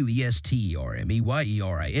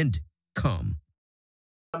WESTERMEYERIN.com.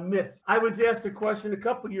 Myths. I was asked a question a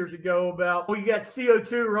couple years ago about, well, you got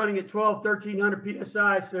CO2 running at 1,300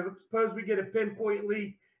 psi. So suppose we get a pinpoint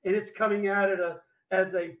leak and it's coming at it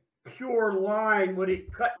as a pure line. Would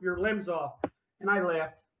it cut your limbs off? And I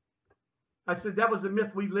laughed. I said that was a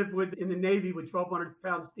myth we lived with in the Navy with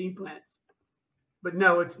 1,200-pound steam plants. But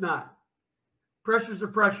no, it's not. Pressure's a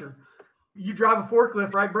pressure. You drive a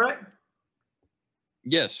forklift, right, Brett?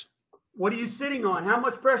 Yes. What are you sitting on? How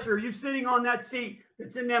much pressure are you sitting on that seat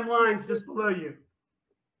that's in them lines just below you?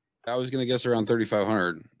 I was going to guess around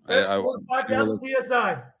 3,500. 5,000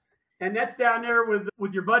 psi, and that's down there with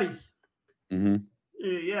your buddies. Mm-hmm.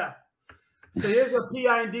 Yeah. So here's our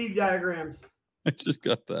PI and D diagrams. I just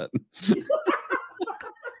got that.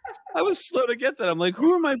 I was slow to get that. I'm like,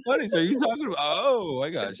 who are my buddies? Are you talking about? Oh, I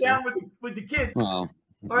got you. Down with the kids. Wow.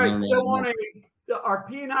 All right. So on our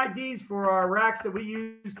P and IDs for our racks that we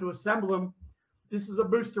use to assemble them, this is a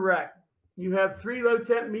booster rack. You have 3 low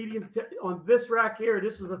temp, medium temp on this rack here.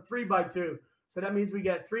 This is a 3x2. So that means we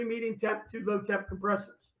got 3 medium temp, 2 low temp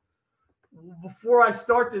compressors. Before I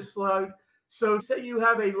start this slide, so say you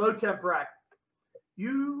have a low temp rack.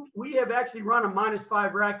 We have actually run a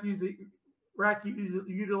 -5 rack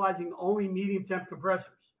utilizing only medium temp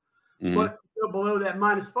compressors. But to go below that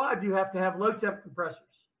 -5, you have to have low temp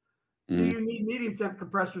compressors. Do you need medium temp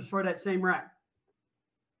compressors for that same rack?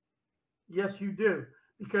 Yes, you do,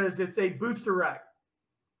 because it's a booster rack.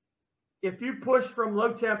 If you push from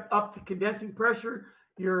low temp up to condensing pressure,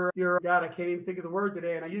 your God, I can't even think of the word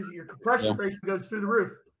today, and I use it. Your compression pressure goes through the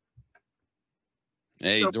roof.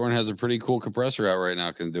 Hey, Dorn has a pretty cool compressor out right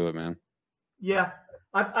now. Can do it, man. Yeah,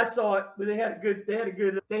 I saw it, but they had a good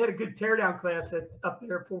teardown class up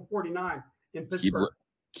there at 449 in Pittsburgh.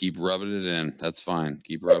 Keep rubbing it in. That's fine.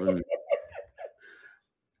 Keep rubbing it in.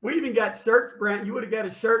 We even got shirts, Brent. You would have got a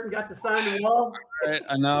shirt and got to sign the wall. All right,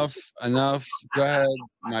 enough. Go ahead.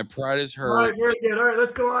 My pride is hurt. All right, very good. All right,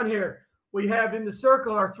 let's go on here. We have in the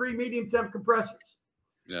circle our 3 medium temp compressors.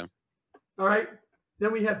 Yeah. All right.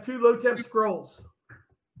 Then we have 2 low temp scrolls.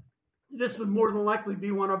 This would more than likely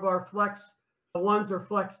be one of our flex 1s or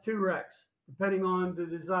flex 2 racks, depending on the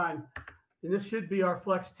design. And this should be our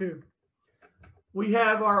flex 2. We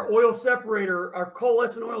have our oil separator, our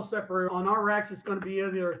coalescent oil separator. On our racks, it's going to be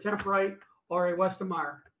either a Temprite or a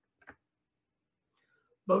Westermeyer.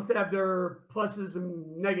 Both have their pluses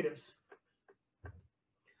and negatives.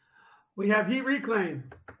 We have heat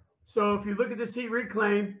reclaim. So if you look at this heat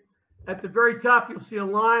reclaim, at the very top, you'll see a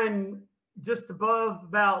line just above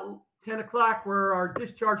about 10 o'clock where our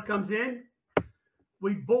discharge comes in.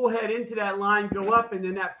 We bullhead into that line, go up, and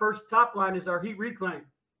then that first top line is our heat reclaim.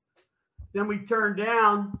 Then we turn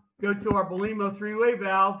down, go to our Belimo 3-way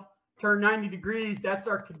valve, turn 90 degrees. That's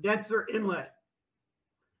our condenser inlet.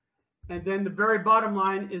 And then the very bottom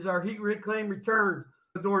line is our heat reclaim return.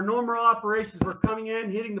 During normal operations, we're coming in,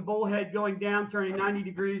 hitting the bullhead, going down, turning 90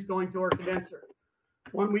 degrees, going to our condenser.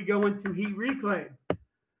 When we go into heat reclaim,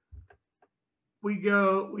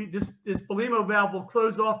 this Belimo valve will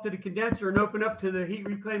close off to the condenser and open up to the heat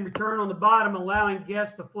reclaim return on the bottom, allowing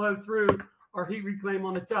gas to flow through our heat reclaim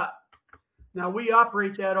on the top. Now, we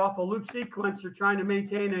operate that off a loop sequencer, trying to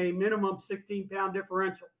maintain a minimum 16-pound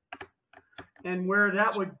differential. And where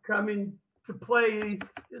that would come into play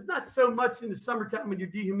is not so much in the summertime when you're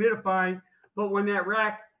dehumidifying, but when that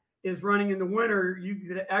rack is running in the winter, you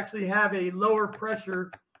could actually have a lower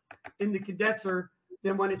pressure in the condenser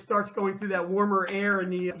than when it starts going through that warmer air in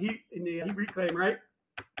the heat reclaim, right?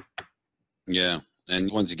 Yeah.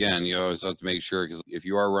 And once again, you always have to make sure, because if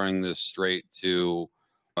you are running this straight to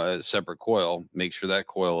a separate coil, make sure that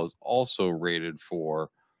coil is also rated for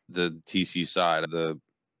the TC side, the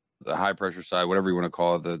high pressure side, whatever you want to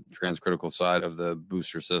call it, the transcritical side of the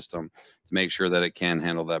booster system, to make sure that it can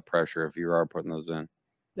handle that pressure if you are putting those in.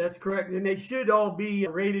 That's correct. And they should all be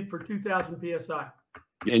rated for 2,000 PSI.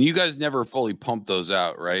 And you guys never fully pump those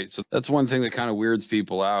out, right? So that's one thing that kind of weirds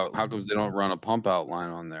people out. How comes they don't run a pump out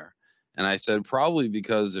line on there? And I said, probably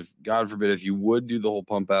because if, God forbid, if you would do the whole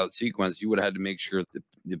pump out sequence, you would have had to make sure that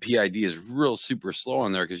the PID is real super slow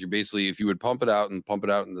on there, because you're basically, if you would pump it out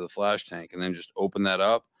into the flash tank and then just open that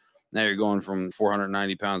up, now you're going from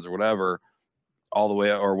 490 pounds or whatever, all the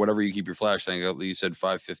way, or whatever you keep your flash tank, you said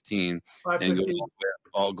 515, and go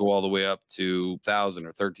all the way up to 1,000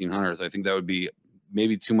 or 1,300. So I think that would be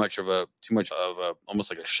maybe too much of a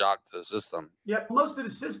almost like a shock to the system. Yep. Most of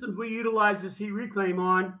the systems we utilize this heat reclaim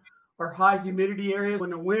on are high humidity areas. In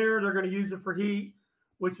the winter, they're going to use it for heat,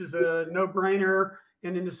 which is a no-brainer.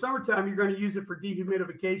 And in the summertime, you're going to use it for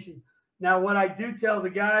dehumidification. Now, what I do tell the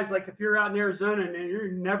guys, like if you're out in Arizona and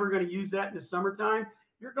you're never going to use that in the summertime,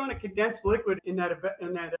 you're going to condense liquid in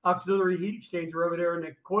that auxiliary heat exchanger over there in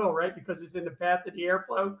the coil, right? Because it's in the path of the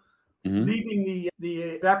airflow, leaving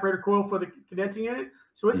the evaporator coil for the condensing in it.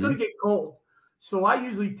 So it's going to get cold. So I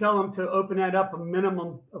usually tell them to open that up a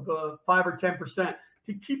minimum of 5 or 10%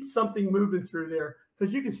 to keep something moving through there,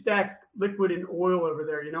 because you can stack liquid and oil over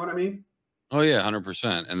there. You know what I mean? Oh yeah,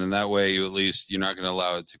 100%. And then that way, you're not going to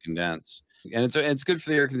allow it to condense. And it's good for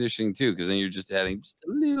the air conditioning too, because then you're just adding just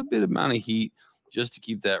a little bit amount of heat just to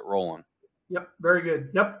keep that rolling. Yep, very good.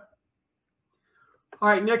 Yep. All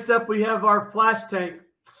right, next up we have our flash tank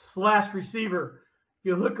 / receiver. If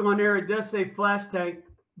you look on there, it does say flash tank,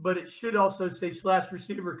 but it should also say /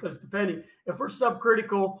 receiver, because depending, if we're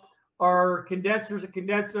subcritical, our condenser's a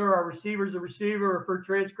condenser, our receiver's a receiver. If we're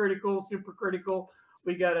transcritical, supercritical,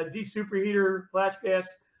 we got a desuperheater, flash gas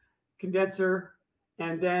condenser,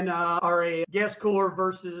 and then a gas cooler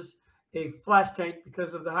versus a flash tank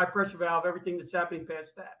because of the high pressure valve, everything that's happening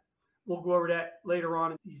past that. We'll go over that later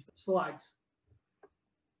on in these slides.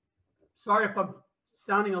 Sorry if I'm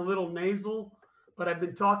sounding a little nasal, but I've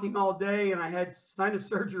been talking all day, and I had sinus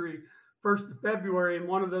surgery 1st of February, and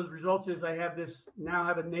one of those results is I have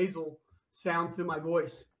a nasal sound to my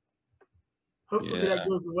voice. Hopefully that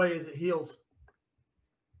goes away as it heals.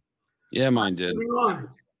 Yeah, mine did. Moving on.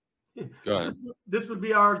 Go ahead. This would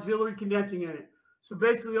be our auxiliary condensing unit. So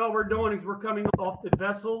basically all we're doing is we're coming off the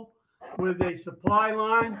vessel with a supply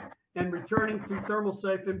line and returning through thermal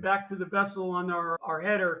siphon back to the vessel on our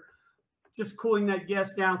header, just cooling that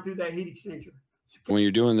gas down through that heat exchanger. When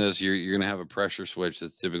you're doing this, you're going to have a pressure switch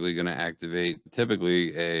that's typically going to activate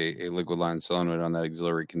a liquid line solenoid on that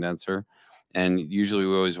auxiliary condenser. And usually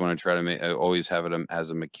we always want to try to always have it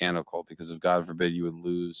as a mechanical, because if God forbid you would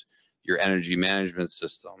lose your energy management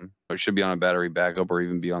system, it should be on a battery backup or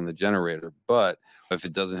even be on the generator. But if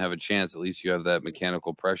it doesn't have a chance, at least you have that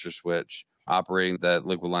mechanical pressure switch operating that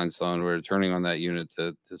liquid line solenoid, turning on that unit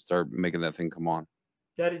to start making that thing come on.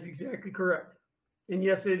 That is exactly correct. And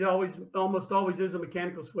yes, it almost always is a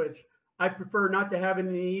mechanical switch. I prefer not to have it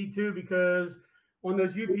in the E2 because on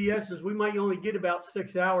those UPSs, we might only get about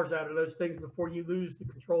 6 hours out of those things before you lose the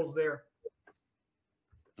controls there.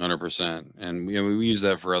 100%. And we use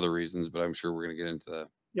that for other reasons, but I'm sure we're going to get into that.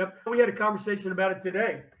 Yep. We had a conversation about it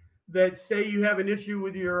today that say you have an issue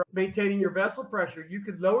with your maintaining your vessel pressure. You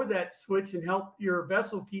could lower that switch and help your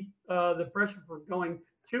vessel keep the pressure from going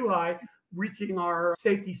too high, reaching our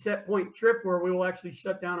safety set point trip where we will actually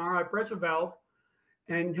shut down our high pressure valve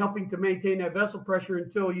and helping to maintain that vessel pressure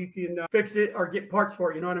until you can fix it or get parts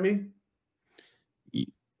for it. You know what I mean?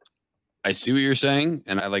 I see what you're saying,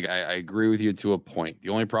 and I agree with you to a point. The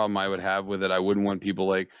only problem I would have with it, I wouldn't want people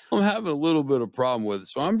like, I'm having a little bit of problem with it,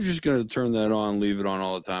 so I'm just going to turn that on, leave it on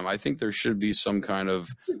all the time. I think there should be some kind of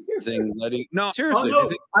thing no, seriously. Oh,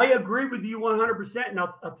 no, I agree with you 100%, and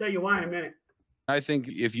I'll tell you why in a minute. I think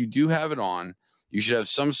if you do have it on, you should have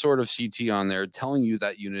some sort of CT on there telling you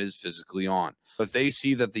that unit is physically on. If they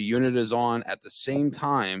see that the unit is on at the same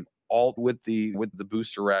time, all with the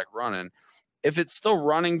booster rack running, if it's still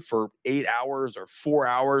running for 8 hours or 4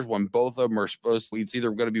 hours when both of them are supposed to, it's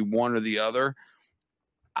either going to be one or the other.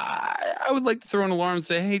 I would like to throw an alarm and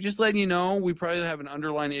say, hey, just letting you know, we probably have an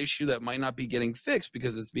underlying issue that might not be getting fixed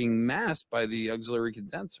because it's being masked by the auxiliary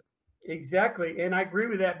condenser. Exactly. And I agree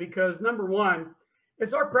with that because number one,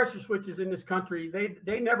 it's our pressure switches in this country.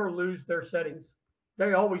 They never lose their settings.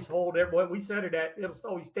 They always hold it. What we set it at, it'll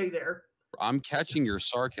always stay there. I'm catching your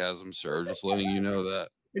sarcasm, sir. Just letting you know that.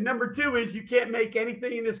 And number two is you can't make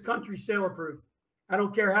anything in this country sailor-proof. I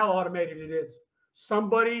don't care how automated it is.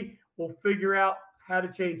 Somebody will figure out how to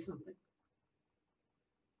change something.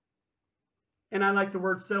 And I like the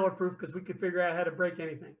word sailor-proof because we can figure out how to break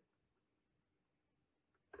anything.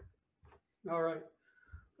 All right,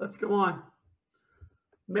 let's go on.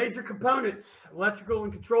 Major components, electrical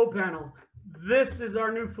and control panel. This is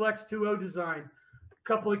our new Flex 2.0 design. A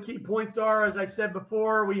couple of key points are, as I said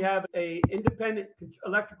before, we have an independent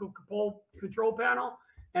electrical control panel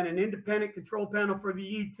and an independent control panel for the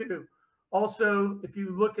E2. Also, if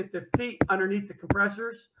you look at the feet underneath the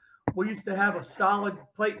compressors, we used to have a solid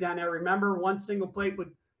plate down there. Remember, one single plate with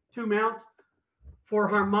 2 mounts? For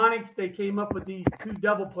harmonics, they came up with these 2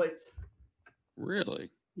 double plates. Really?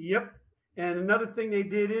 Yep. And another thing they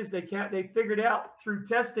did is they figured out through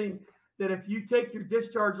testing that if you take your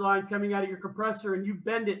discharge line coming out of your compressor and you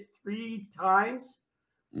bend it 3 times,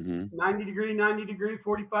 90 degree,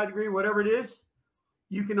 45 degree, whatever it is,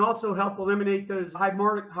 you can also help eliminate those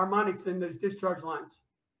harmonics in those discharge lines.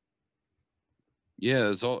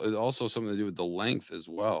 Yeah, it's also something to do with the length as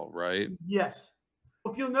well, right? Yes.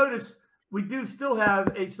 If you'll notice, we do still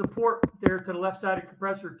have a support there to the left side of the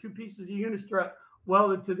compressor, 2 pieces of unistrut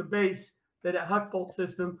welded to the base, that huck bolt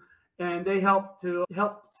system, and they help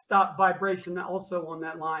stop vibration also on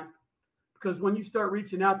that line. Because when you start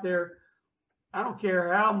reaching out there, I don't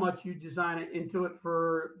care how much you design it into it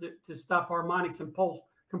to stop harmonics and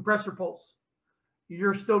compressor pulse,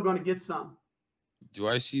 you're still going to get some. Do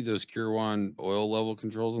I see those Kirwan oil level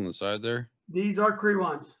controls on the side there? These are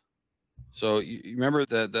Kirwans. So you remember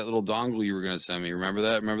that little dongle you were going to send me? Remember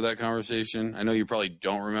that? Remember that conversation? I know you probably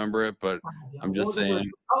don't remember it, but I'm just saying.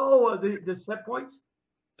 Oh, the set points?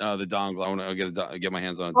 The dongle. I want to get my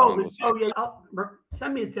hands on a dongle. Oh yeah.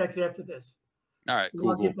 Send me a text after this. All right,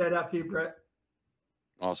 cool. I'll get that out to you, Brett.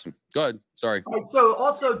 Awesome. Go ahead. Sorry. All right, so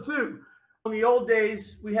also too, in the old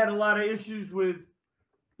days, we had a lot of issues with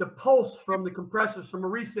the pulse from the compressors, from a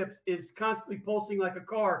recips is constantly pulsing like a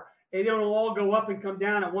car. They don't all go up and come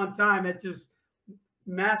down at one time. It just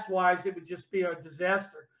mass-wise, it would just be a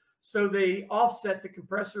disaster. So they offset the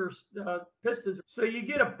compressor pistons. So you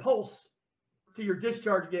get a pulse to your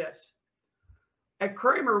discharge gas. At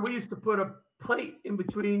Kramer, we used to put a plate in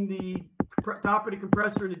between the top of the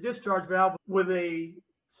compressor and the discharge valve with a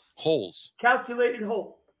calculated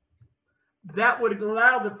hole. That would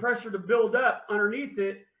allow the pressure to build up underneath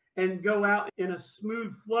it and go out in a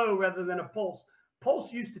smooth flow rather than a pulse.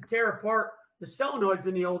 Pulse used to tear apart the solenoids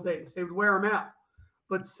in the old days. They would wear them out.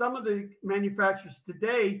 But some of the manufacturers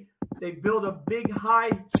today, they build a big high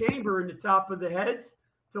chamber in the top of the heads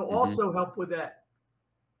to also help with that,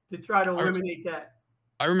 to try to eliminate that.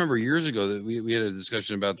 I remember years ago that we had a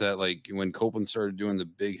discussion about that, like when Copeland started doing the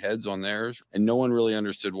big heads on theirs, and no one really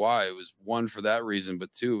understood why. It was one, for that reason,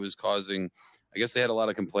 but two, it was causing, I guess they had a lot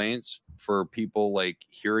of complaints for people like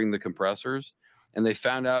hearing the compressors, and they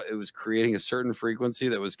found out it was creating a certain frequency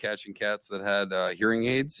that was catching cats that had hearing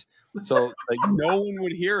aids. So like no one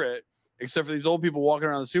would hear it except for these old people walking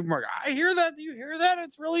around the supermarket. I hear that. Do you hear that?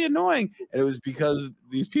 It's really annoying. And it was because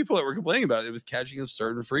these people that were complaining about it was catching a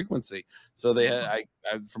certain frequency. So they had,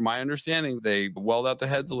 from my understanding, they weld out the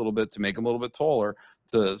heads a little bit to make them a little bit taller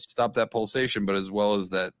to stop that pulsation, but as well as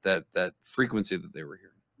that frequency that they were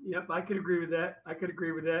hearing. Yep, I could agree with that. I could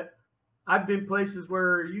agree with that. I've been places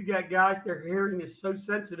where you got guys, their hearing is so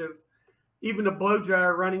sensitive, even a blow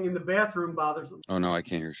dryer running in the bathroom bothers them. Oh no, I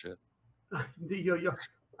can't hear shit.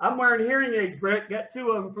 I'm wearing hearing aids, Brett. Got 2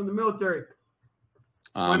 of them from the military.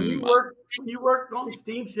 When you work on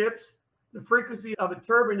steamships, the frequency of a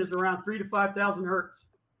turbine is around 3,000 to 5,000 hertz.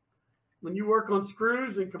 When you work on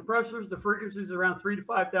screws and compressors, the frequency is around 3,000 to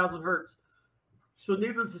 5,000 hertz. So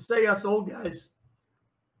needless to say, us old guys,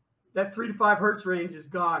 that 3 to 5 hertz range is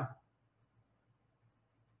gone.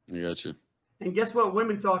 I got you. And guess what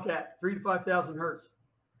women talk at? 3,000 to 5,000 hertz.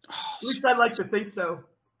 At least I'd like to think so.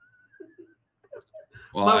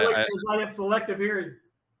 Well, my wife says I have selective hearing.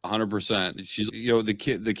 100%. She's,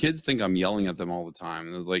 the kids think I'm yelling at them all the time.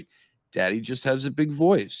 And it's like, Daddy just has a big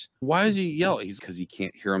voice. Why is he yelling? He's because he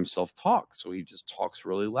can't hear himself talk. So he just talks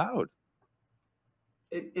really loud.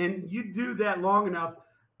 And you do that long enough.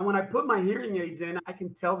 And when I put my hearing aids in, I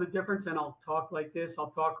can tell the difference, and I'll talk like this.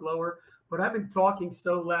 I'll talk lower. But I've been talking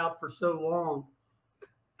so loud for so long,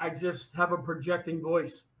 I just have a projecting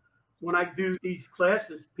voice. When I do these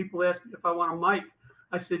classes, people ask me if I want a mic.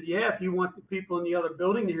 I said, yeah, if you want the people in the other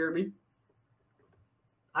building to hear me.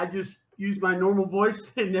 I just use my normal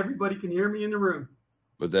voice and everybody can hear me in the room.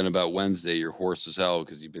 But then about Wednesday, you're hoarse as hell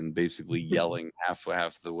because you've been basically yelling half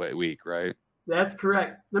the week, right? That's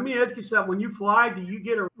correct. Let me ask you something. When you fly, do you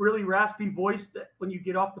get a really raspy voice when you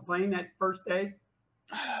get off the plane that first day?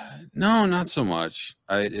 No, not so much.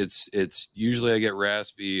 It's usually I get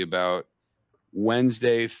raspy about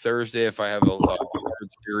Wednesday, Thursday if I have a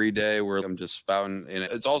theory day where I'm just spouting. And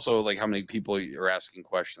it's also like how many people are asking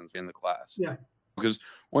questions in the class. Yeah. Because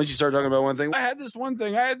once you start talking about one thing, I had this one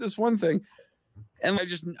thing. And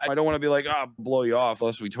I don't want to be like, blow you off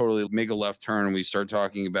unless we totally make a left turn and we start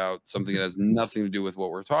talking about something that has nothing to do with what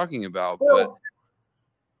we're talking about. Squirrel.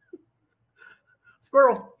 But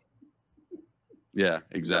Squirrel. Yeah,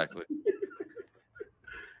 exactly.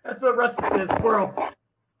 That's what Rusty says, squirrel.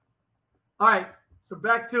 All right, so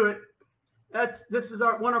back to it. This is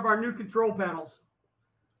one of our new control panels.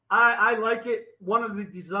 I like it. One of the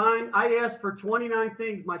design, I asked for 29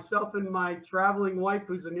 things. Myself and my traveling wife,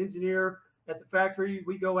 who's an engineer at the factory,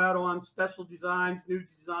 we go out on special designs,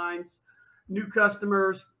 new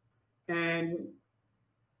customers, and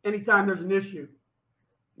anytime there's an issue.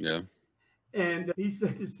 Yeah. And he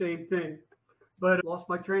said the same thing, but I lost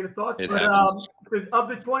my train of thought. But of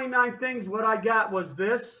the 29 things, what I got was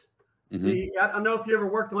this. I don't know if you ever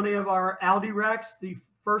worked on any of our Aldi racks, the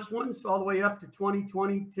first ones all the way up to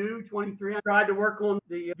 2022, 23. I tried to work on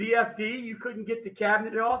the VFD. You couldn't get the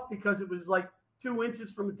cabinet off because it was like 2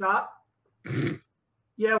 inches from the top.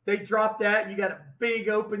 Yeah, they dropped that. You got a big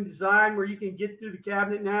open design where you can get through the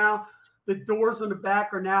cabinet now. The doors on the back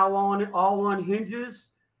are now all on hinges.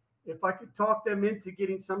 If I could talk them into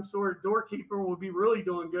getting some sort of doorkeeper, we'll be really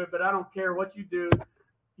doing good. But I don't care what you do.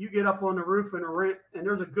 You get up on the roof in a rent and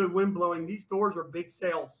there's a good wind blowing. These doors are big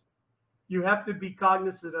sails. You have to be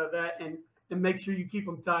cognizant of that and make sure you keep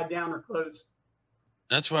them tied down or closed.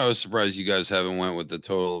 That's why I was surprised you guys haven't went with the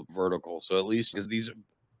total vertical. So at least because these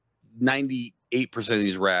 98% of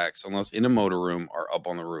these racks, unless in a motor room, are up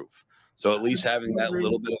on the roof. So at least having that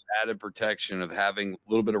little bit of added protection of having a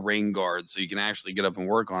little bit of rain guard so you can actually get up and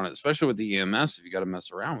work on it, especially with the EMS if you got to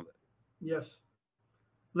mess around with it. Yes.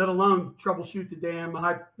 Let alone troubleshoot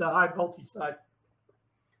the high voltage side.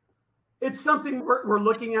 It's something we're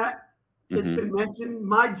looking at. It's been mentioned.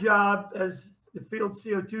 My job as the field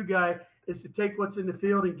CO2 guy is to take what's in the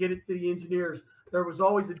field and get it to the engineers. There was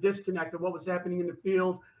always a disconnect of what was happening in the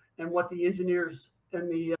field and what the engineers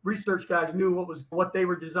and the research guys knew what they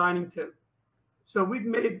were designing to. So we've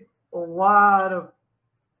made a lot of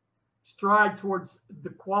stride towards the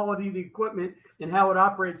quality of the equipment and how it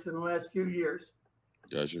operates in the last few years.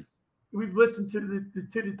 Gotcha. We've listened to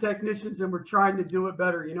the technicians and we're trying to do it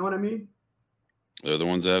better. You know what I mean? They're the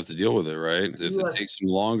ones that have to deal with it, right? If Yes. it takes them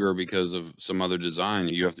longer because of some other design,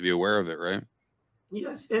 you have to be aware of it, right?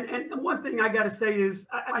 Yes. And one thing I got to say is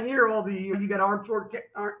I hear you got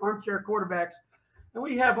armchair quarterbacks, and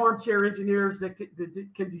we have armchair engineers that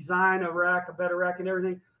can design a better rack and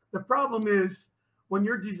everything. The problem is when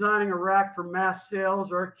you're designing a rack for mass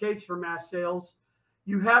sales or a case for mass sales,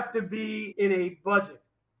 you have to be in a budget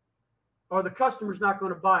or the customer's not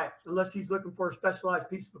going to buy it unless he's looking for a specialized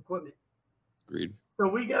piece of equipment. Agreed. So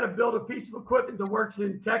we got to build a piece of equipment that works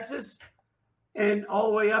in Texas and all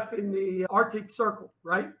the way up in the Arctic Circle,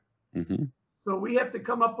 right? Mm-hmm. So we have to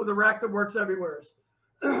come up with a rack that works everywhere.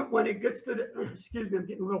 When it gets to excuse me, I'm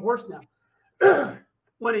getting a little hoarse now.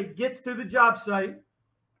 When it gets to the job site,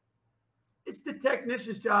 it's the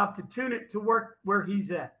technician's job to tune it to work where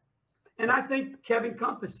he's at. And I think Kevin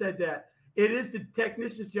Compass said that. It is the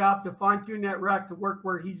technician's job to fine tune that rack to work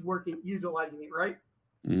where he's working, utilizing it, right?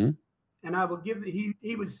 Mm-hmm. And I will give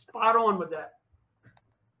he was spot on with that.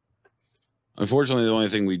 Unfortunately, the only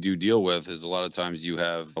thing we do deal with is a lot of times you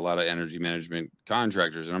have a lot of energy management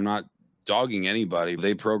contractors, and I'm not dogging anybody.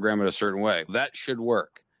 They program it a certain way. That should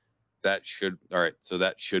work. All right. So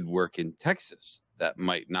that should work in Texas. That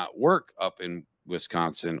might not work up in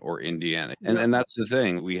Wisconsin or Indiana. And that's the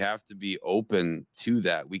thing. We have to be open to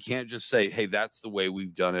that. We can't just say, hey, that's the way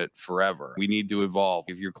we've done it forever. We need to evolve.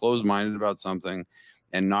 If you're closed-minded about something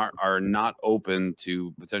and are not open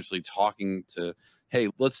to potentially talking to, hey,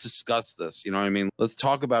 let's discuss this. You know what I mean? Let's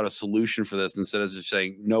talk about a solution for this instead of just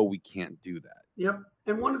saying, no, we can't do that. Yep.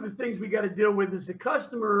 And one of the things we got to deal with is the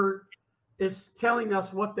customer is telling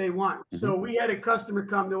us what they want. Mm-hmm. So we had a customer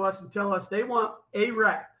come to us and tell us they want a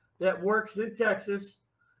rack that works in Texas.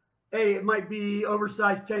 Hey, it might be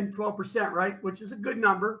oversized 10, 12%, right? Which is a good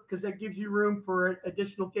number because that gives you room for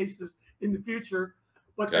additional cases in the future.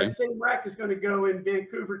 But that same rack is going to go in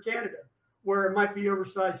Vancouver, Canada, where it might be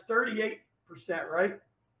oversized 38%, right?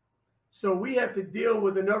 So we have to deal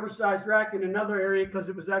with an oversized rack in another area because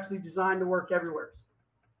it was actually designed to work everywhere.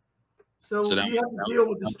 So we have to deal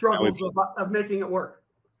with the struggles of making it work.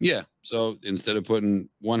 Yeah. So instead of putting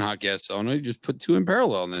one hot gas cylinder, you just put two in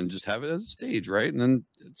parallel and then just have it as a stage, right? And then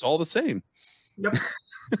it's all the same. Yep.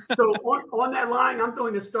 So on that line, I'm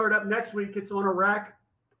going to start up next week. It's on a rack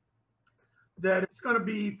that it's going to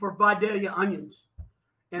be for Vidalia onions.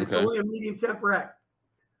 And it's only a medium temp rack.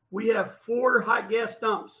 We have 4 hot gas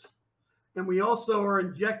dumps. And we also are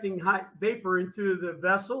injecting hot vapor into the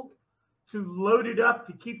vessel to load it up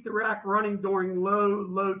to keep the rack running during low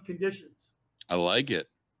load conditions. I like it.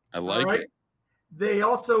 I like it. They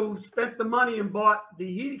also spent the money and bought the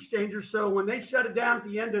heat exchanger. So when they shut it down at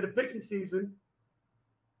the end of the picking season,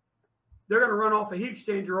 they're going to run off a heat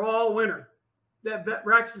exchanger all winter. That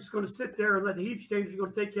rack's just going to sit there and let the heat exchanger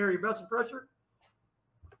going to take care of your vessel pressure,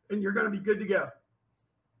 and you're going to be good to go.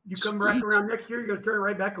 You come back around next year, you're going to turn it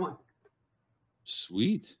right back on.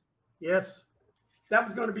 Sweet. Yes. That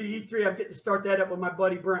was going to be E3. I'm getting to start that up with my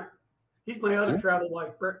buddy Brent. He's my other travel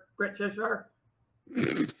wife, Brett Cheshire.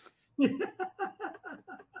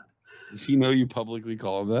 Does he know you publicly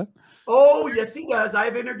call him that? Oh, yes, he does.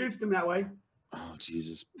 I've introduced him that way. Oh,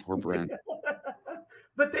 Jesus. Poor Brent.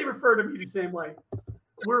 But they refer to me the same way.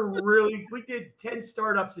 We did 10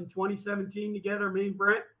 startups in 2017 together, me and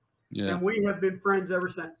Brent. Yeah. And we have been friends ever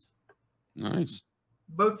since. Nice.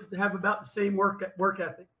 Both have about the same work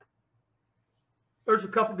ethic. There's a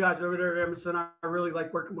couple guys over there at Emerson I really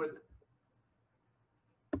like working with.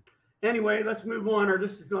 Anyway, let's move on, or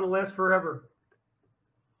this is going to last forever.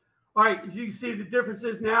 All right, as you can see, the difference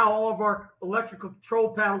is now all of our electrical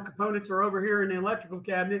control panel components are over here in the electrical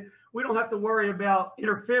cabinet. We don't have to worry about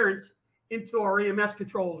interference into our EMS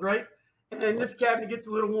controls, right? And this cabinet gets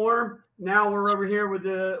a little warm. Now we're over here with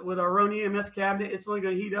our own EMS cabinet. It's only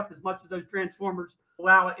going to heat up as much as those transformers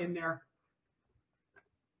allow it in there.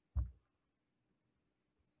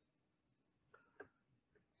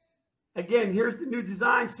 Again, here's the new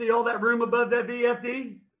design. See all that room above that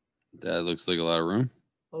VFD? That looks like a lot of room.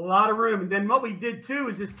 A lot of room. And then what we did too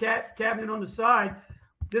is this cabinet on the side.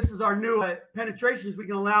 This is our new penetrations we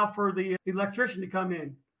can allow for the electrician to come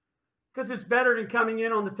in. Because it's better than coming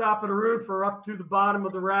in on the top of the roof or up to the bottom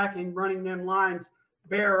of the rack and running them lines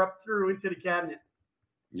bare up through into the cabinet.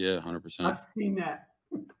 Yeah, 100%. I've seen that.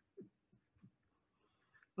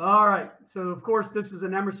 All right. So, of course, this is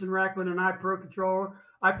an Emerson Rackman and iPro controller.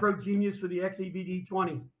 iPro Genius for the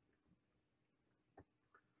XEVD20.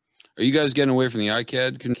 Are you guys getting away from the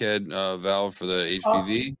iCAD valve for the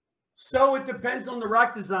HPV? So it depends on the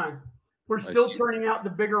rack design. We're still turning out the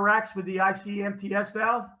bigger racks with the ICMTS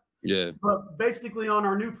valve. Yeah. But basically on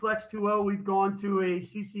our new Flex 2.0, we've gone to a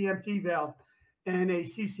CCMT valve and a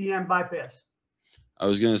CCM bypass. I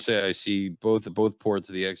was going to say, I see both ports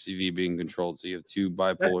of the XCV being controlled. So you have two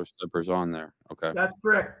bipolar steppers on there. Okay. That's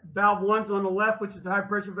correct. Valve 1's on the left, which is the high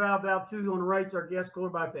pressure valve. Valve 2 on the right is our gas cooler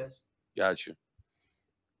bypass. Gotcha.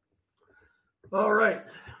 All right.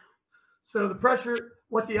 So the pressure,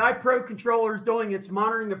 what the iPro controller is doing, it's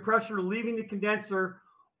monitoring the pressure leaving the condenser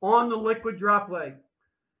on the liquid drop leg.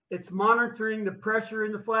 It's monitoring the pressure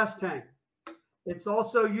in the flash tank. It's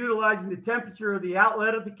also utilizing the temperature of the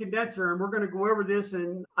outlet of the condenser, and we're going to go over this,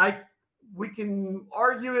 and we can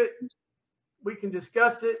argue it, we can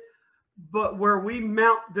discuss it, but where we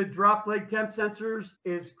mount the drop leg temp sensors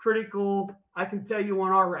is critical, I can tell you,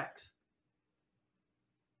 on our racks.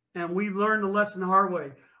 And we learned the lesson the hard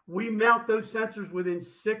way. We mount those sensors within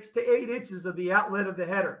 6 to 8 inches of the outlet of the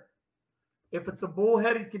header. If it's a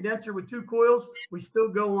bullheaded condenser with 2 coils, we still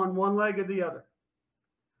go on one leg or the other.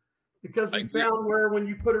 Because we found where when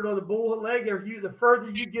you put it on the bull leg, or the further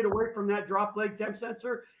you get away from that drop leg temp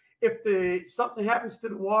sensor, if something happens to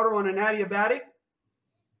the water on an adiabatic,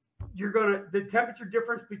 the temperature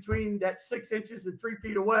difference between that 6 inches and 3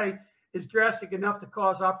 feet away is drastic enough to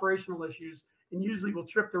cause operational issues, and usually will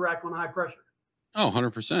trip the rack on high pressure. Oh,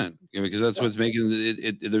 100%. Because that's what's making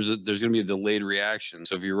it. There's going to be a delayed reaction.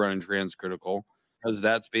 So if you're running transcritical, because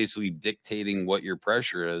that's basically dictating what your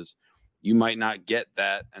pressure is, you might not get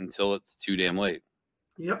that until it's too damn late.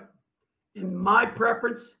 Yep. In my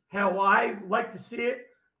preference, how I like to see it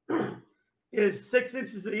is 6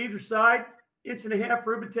 inches at either side, 1.5 inch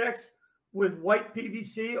Rubitex with white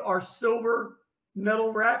PVC or silver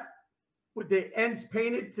metal wrap with the ends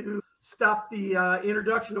painted to stop the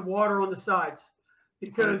introduction of water on the sides,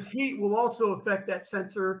 because heat will also affect that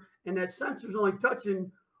sensor, and that sensor is only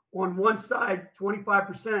touching on one side.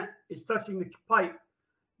 25% is touching the pipe.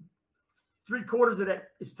 3/4 of that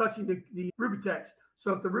is touching the Rubitex.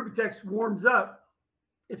 So if the Rubitex warms up,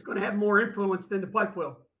 it's going to have more influence than the pipe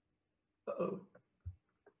will. Uh-oh.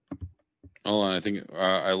 Oh, I think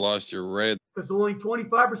I lost your red. Because only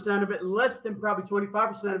 25% of it, less than probably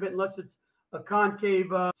 25% of it, unless it's a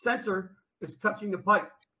concave sensor, is touching the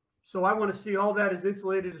pipe. So I want to see all that as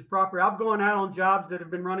insulated as proper. I've gone out on jobs that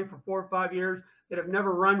have been running for 4 or 5 years that have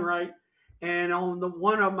never run right. And on the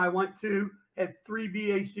one of them I went to had 3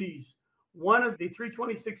 BACs. One of the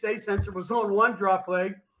 326A sensor was on one drop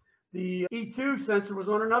leg. The E2 sensor was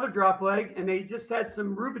on another drop leg, and they just had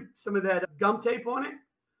some of that gum tape on it.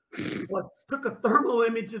 Well, took a thermal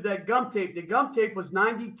image of that gum tape. The gum tape was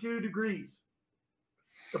 92 degrees.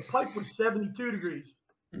 The pipe was 72 degrees.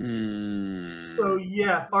 So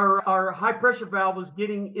yeah, our high pressure valve was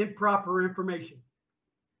getting improper information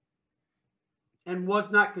and was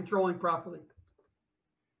not controlling properly.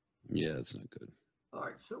 Yeah, that's not good. All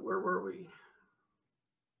right, so where were we?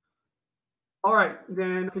 All right,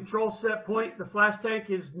 then control set point. The flash tank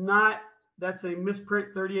is not, that's a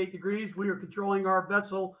misprint 38 degrees. We are controlling our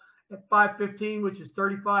vessel at 515, which is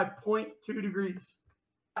 35.2 degrees.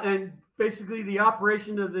 And basically the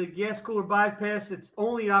operation of the gas cooler bypass, its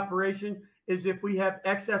only operation is if we have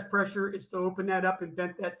excess pressure, is to open that up and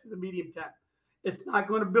vent that to the medium temp. It's not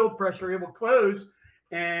going to build pressure. It will close,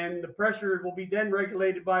 and the pressure will be then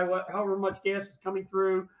regulated by however much gas is coming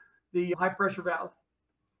through the high pressure valve.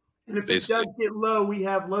 And if it does get low, we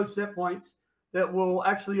have low set points that will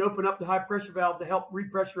actually open up the high pressure valve to help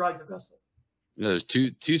repressurize the vessel. Yeah, there's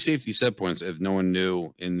two safety set points if no one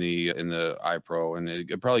knew in the iPro, and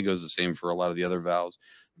it probably goes the same for a lot of the other valves.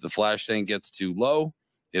 If the flash tank gets too low,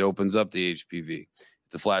 it opens up the HPV.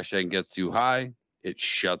 If the flash tank gets too high, it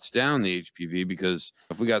shuts down the HPV, because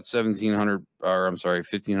if we got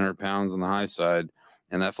 1,500 pounds on the high side,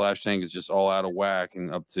 and that flash tank is just all out of whack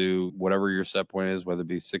and up to whatever your set point is, whether it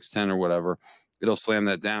be 610 or whatever, it'll slam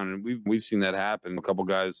that down. And we've seen that happen. A couple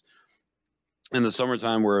guys in the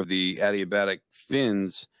summertime where the adiabatic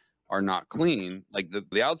fins are not clean, like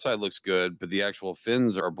the outside looks good, but the actual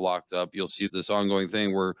fins are blocked up. You'll see this ongoing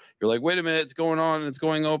thing where you're like, wait a minute, it's going on, it's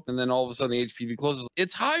going open, and then all of a sudden the HPV closes.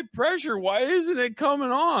 It's high pressure. Why isn't it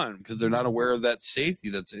coming on? Because they're not aware of that safety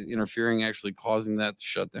that's interfering, actually causing that to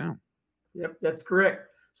shut down. Yep, that's correct.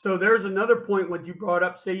 So there's another point when you brought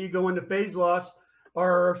up, say you go into phase loss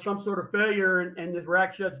or some sort of failure and the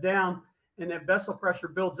rack shuts down and that vessel pressure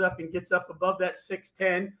builds up and gets up above that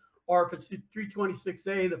 610 or if it's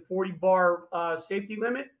 326A, the 40 bar safety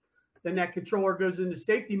limit, then that controller goes into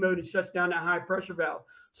safety mode and shuts down that high pressure valve.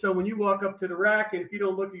 So when you walk up to the rack, and if you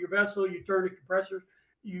don't look at your vessel, you turn the compressors,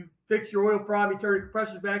 you fix your oil probe, you turn the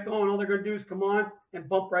compressors back on, all they're going to do is come on and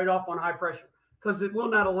bump right off on high pressure, because it will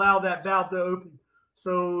not allow that valve to open.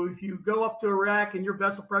 So if you go up to a rack and your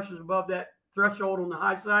vessel pressure is above that threshold on the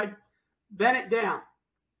high side, vent it down,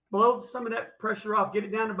 blow some of that pressure off, get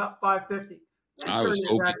it down to about 550. I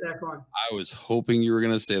was hoping you were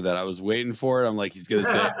going to say that. I was waiting for it. I'm like, he's going to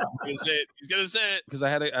say it. He's going to say it. Because I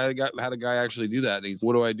had a guy actually do that. And he's,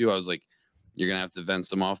 what do? I was like, you're going to have to vent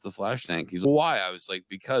some off the flash tank. He's like, why? I was like,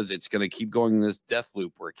 because it's going to keep going in this death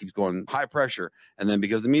loop where it keeps going high pressure. And then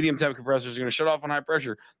because the medium temp compressors are going to shut off on high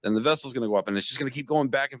pressure, then the vessel's going to go up and it's just going to keep going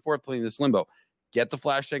back and forth playing this limbo. Get the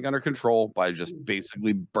flash tank under control by just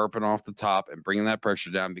basically burping off the top and bringing that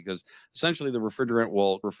pressure down, because essentially the refrigerant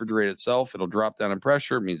will refrigerate itself. It'll drop down in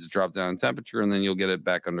pressure. It means it's dropped down in temperature, and then you'll get it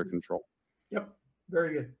back under control. Yep.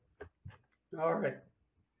 Very good. All right.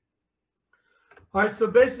 All right. So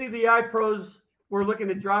basically the iPros, we're looking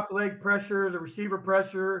at drop leg pressure, the receiver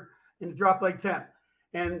pressure, and the drop leg temp.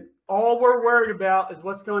 And all we're worried about is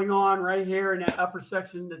what's going on right here in that upper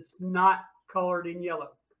section that's not colored in yellow.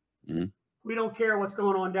 Mm-hmm. We don't care what's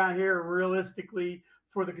going on down here realistically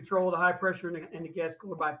for the control of the high pressure and the gas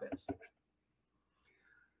cooler bypass.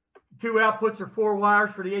 Two outputs are 4 wires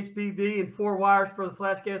for the HPV and 4 wires for the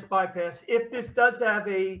flash gas bypass. If this does have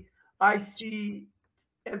a ICMTS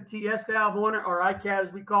valve on it, or ICAT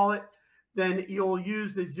as we call it, then you'll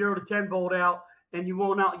use the 0 to 10 volt out, and you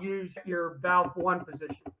will not use your valve 1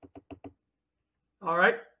 position. All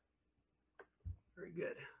right. Very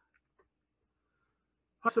good.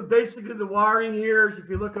 So basically the wiring here is, if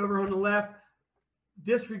you look over on the left,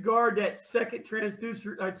 disregard that second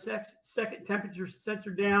transducer, second temperature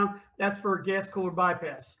sensor down. That's for a gas cooler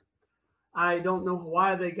bypass. I don't know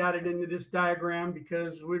why they got it into this diagram,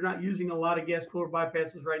 because we're not using a lot of gas cooler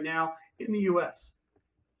bypasses right now in the US.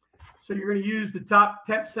 So you're going to use the top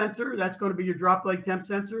temp sensor. That's going to be your drop leg temp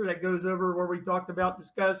sensor. That goes over where we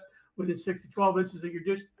discussed within 6 to 12 inches of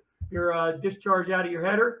your discharge out of your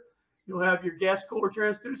header. You'll have your gas cooler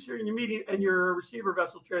transducer and your medium and your receiver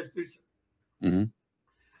vessel transducer. Mm-hmm.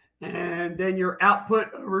 And then your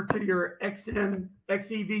output over to your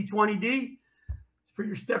XEV20D for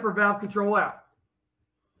your stepper valve control out.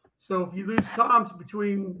 So if you lose comms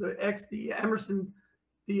between the Emerson,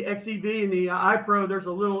 the XEV, and the iPro, there's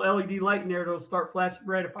a little LED light in there that'll start flashing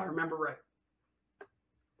red, if I remember right.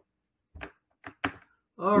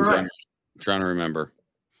 All right. I'm trying to remember.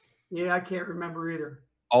 Yeah, I can't remember either.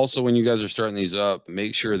 Also, when you guys are starting these up,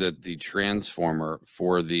 make sure that the transformer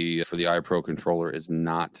for the iPro controller is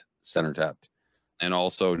not center tapped and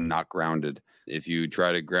also not grounded. If you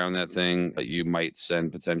try to ground that thing, you might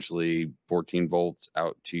send potentially 14 volts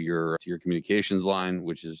out to your communications line,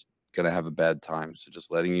 which is going to have a bad time. So just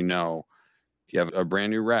letting you know, if you have a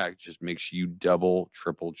brand new rack, just make sure you double,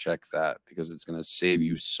 triple check that, because it's going to save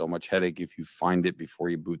you so much headache if you find it before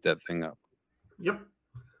you boot that thing up. Yep.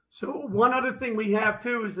 So one other thing we have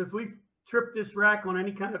too is, if we trip this rack on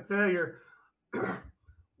any kind of failure,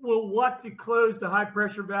 we'll want to close the high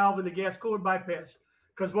pressure valve and the gas cooler bypass,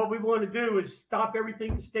 because what we want to do is stop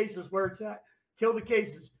everything in stasis where it's at. Kill the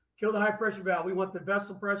cases, kill the high pressure valve. We want the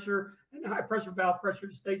vessel pressure and the high pressure valve pressure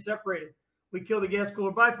to stay separated. We kill the gas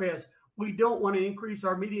cooler bypass. We don't want to increase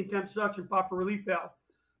our medium temp suction popper relief valve.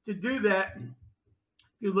 To do that, if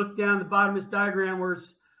you look down the bottom of this diagram where it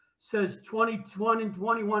says 21 and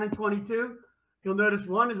 21 and 22, you'll notice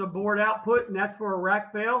one is a board output, and that's for a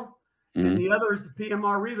rack fail. Mm-hmm. And the other is the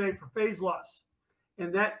PMR relay for phase loss.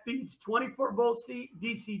 And that feeds 24 volt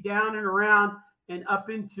DC down and around and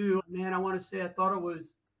up into, man, I want to say, I thought it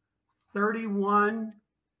was 31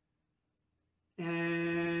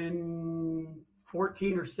 and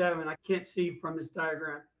 14 or 7. I can't see from this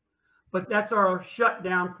diagram. But that's our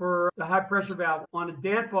shutdown for the high pressure valve. On a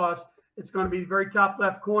Danfoss, it's going to be the very top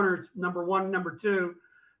left corner. It's number 1 and number 2.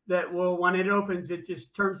 That will, when it opens, it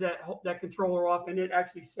just turns that controller off, and it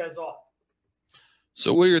actually says off.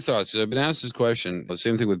 So what are your thoughts? I've been asked this question. The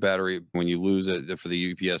same thing with battery. When you lose it for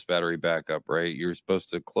the UPS battery backup, right? You're supposed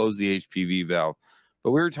to close the HPV valve.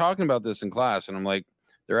 But we were talking about this in class, and I'm like,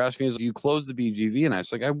 they're asking me, do you close the BGV? And I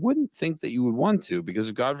was like, I wouldn't think that you would want to, because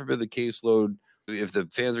if God forbid the caseload, if the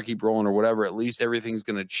fans are keep rolling or whatever, at least everything's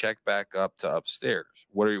going to check back up to upstairs.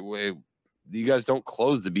 What are you guys don't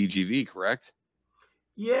close the BGV, correct?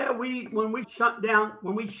 Yeah, when we shunt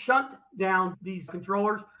down these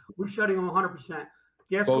controllers, we're shutting them 100%.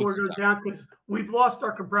 Gas cooler goes down because we've lost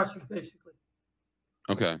our compressors, basically.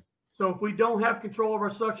 Okay. So if we don't have control of our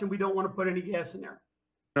suction, we don't want to put any gas in there.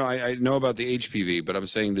 No, I know about the HPV, but I'm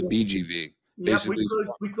saying the BGV. Yeah,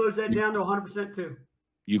 we close that down to 100% too.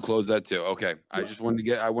 You close that too. Okay. Yep.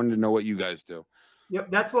 I wanted to know what you guys do.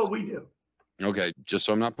 Yep, that's what we do. Okay, just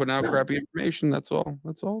so I'm not putting out crappy information. That's all.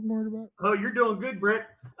 That's all I'm worried about. Oh, you're doing good, Brett.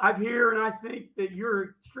 I'm here, and I think that you're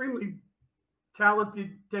an extremely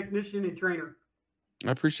talented technician and trainer.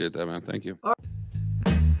 I appreciate that, man. Thank you.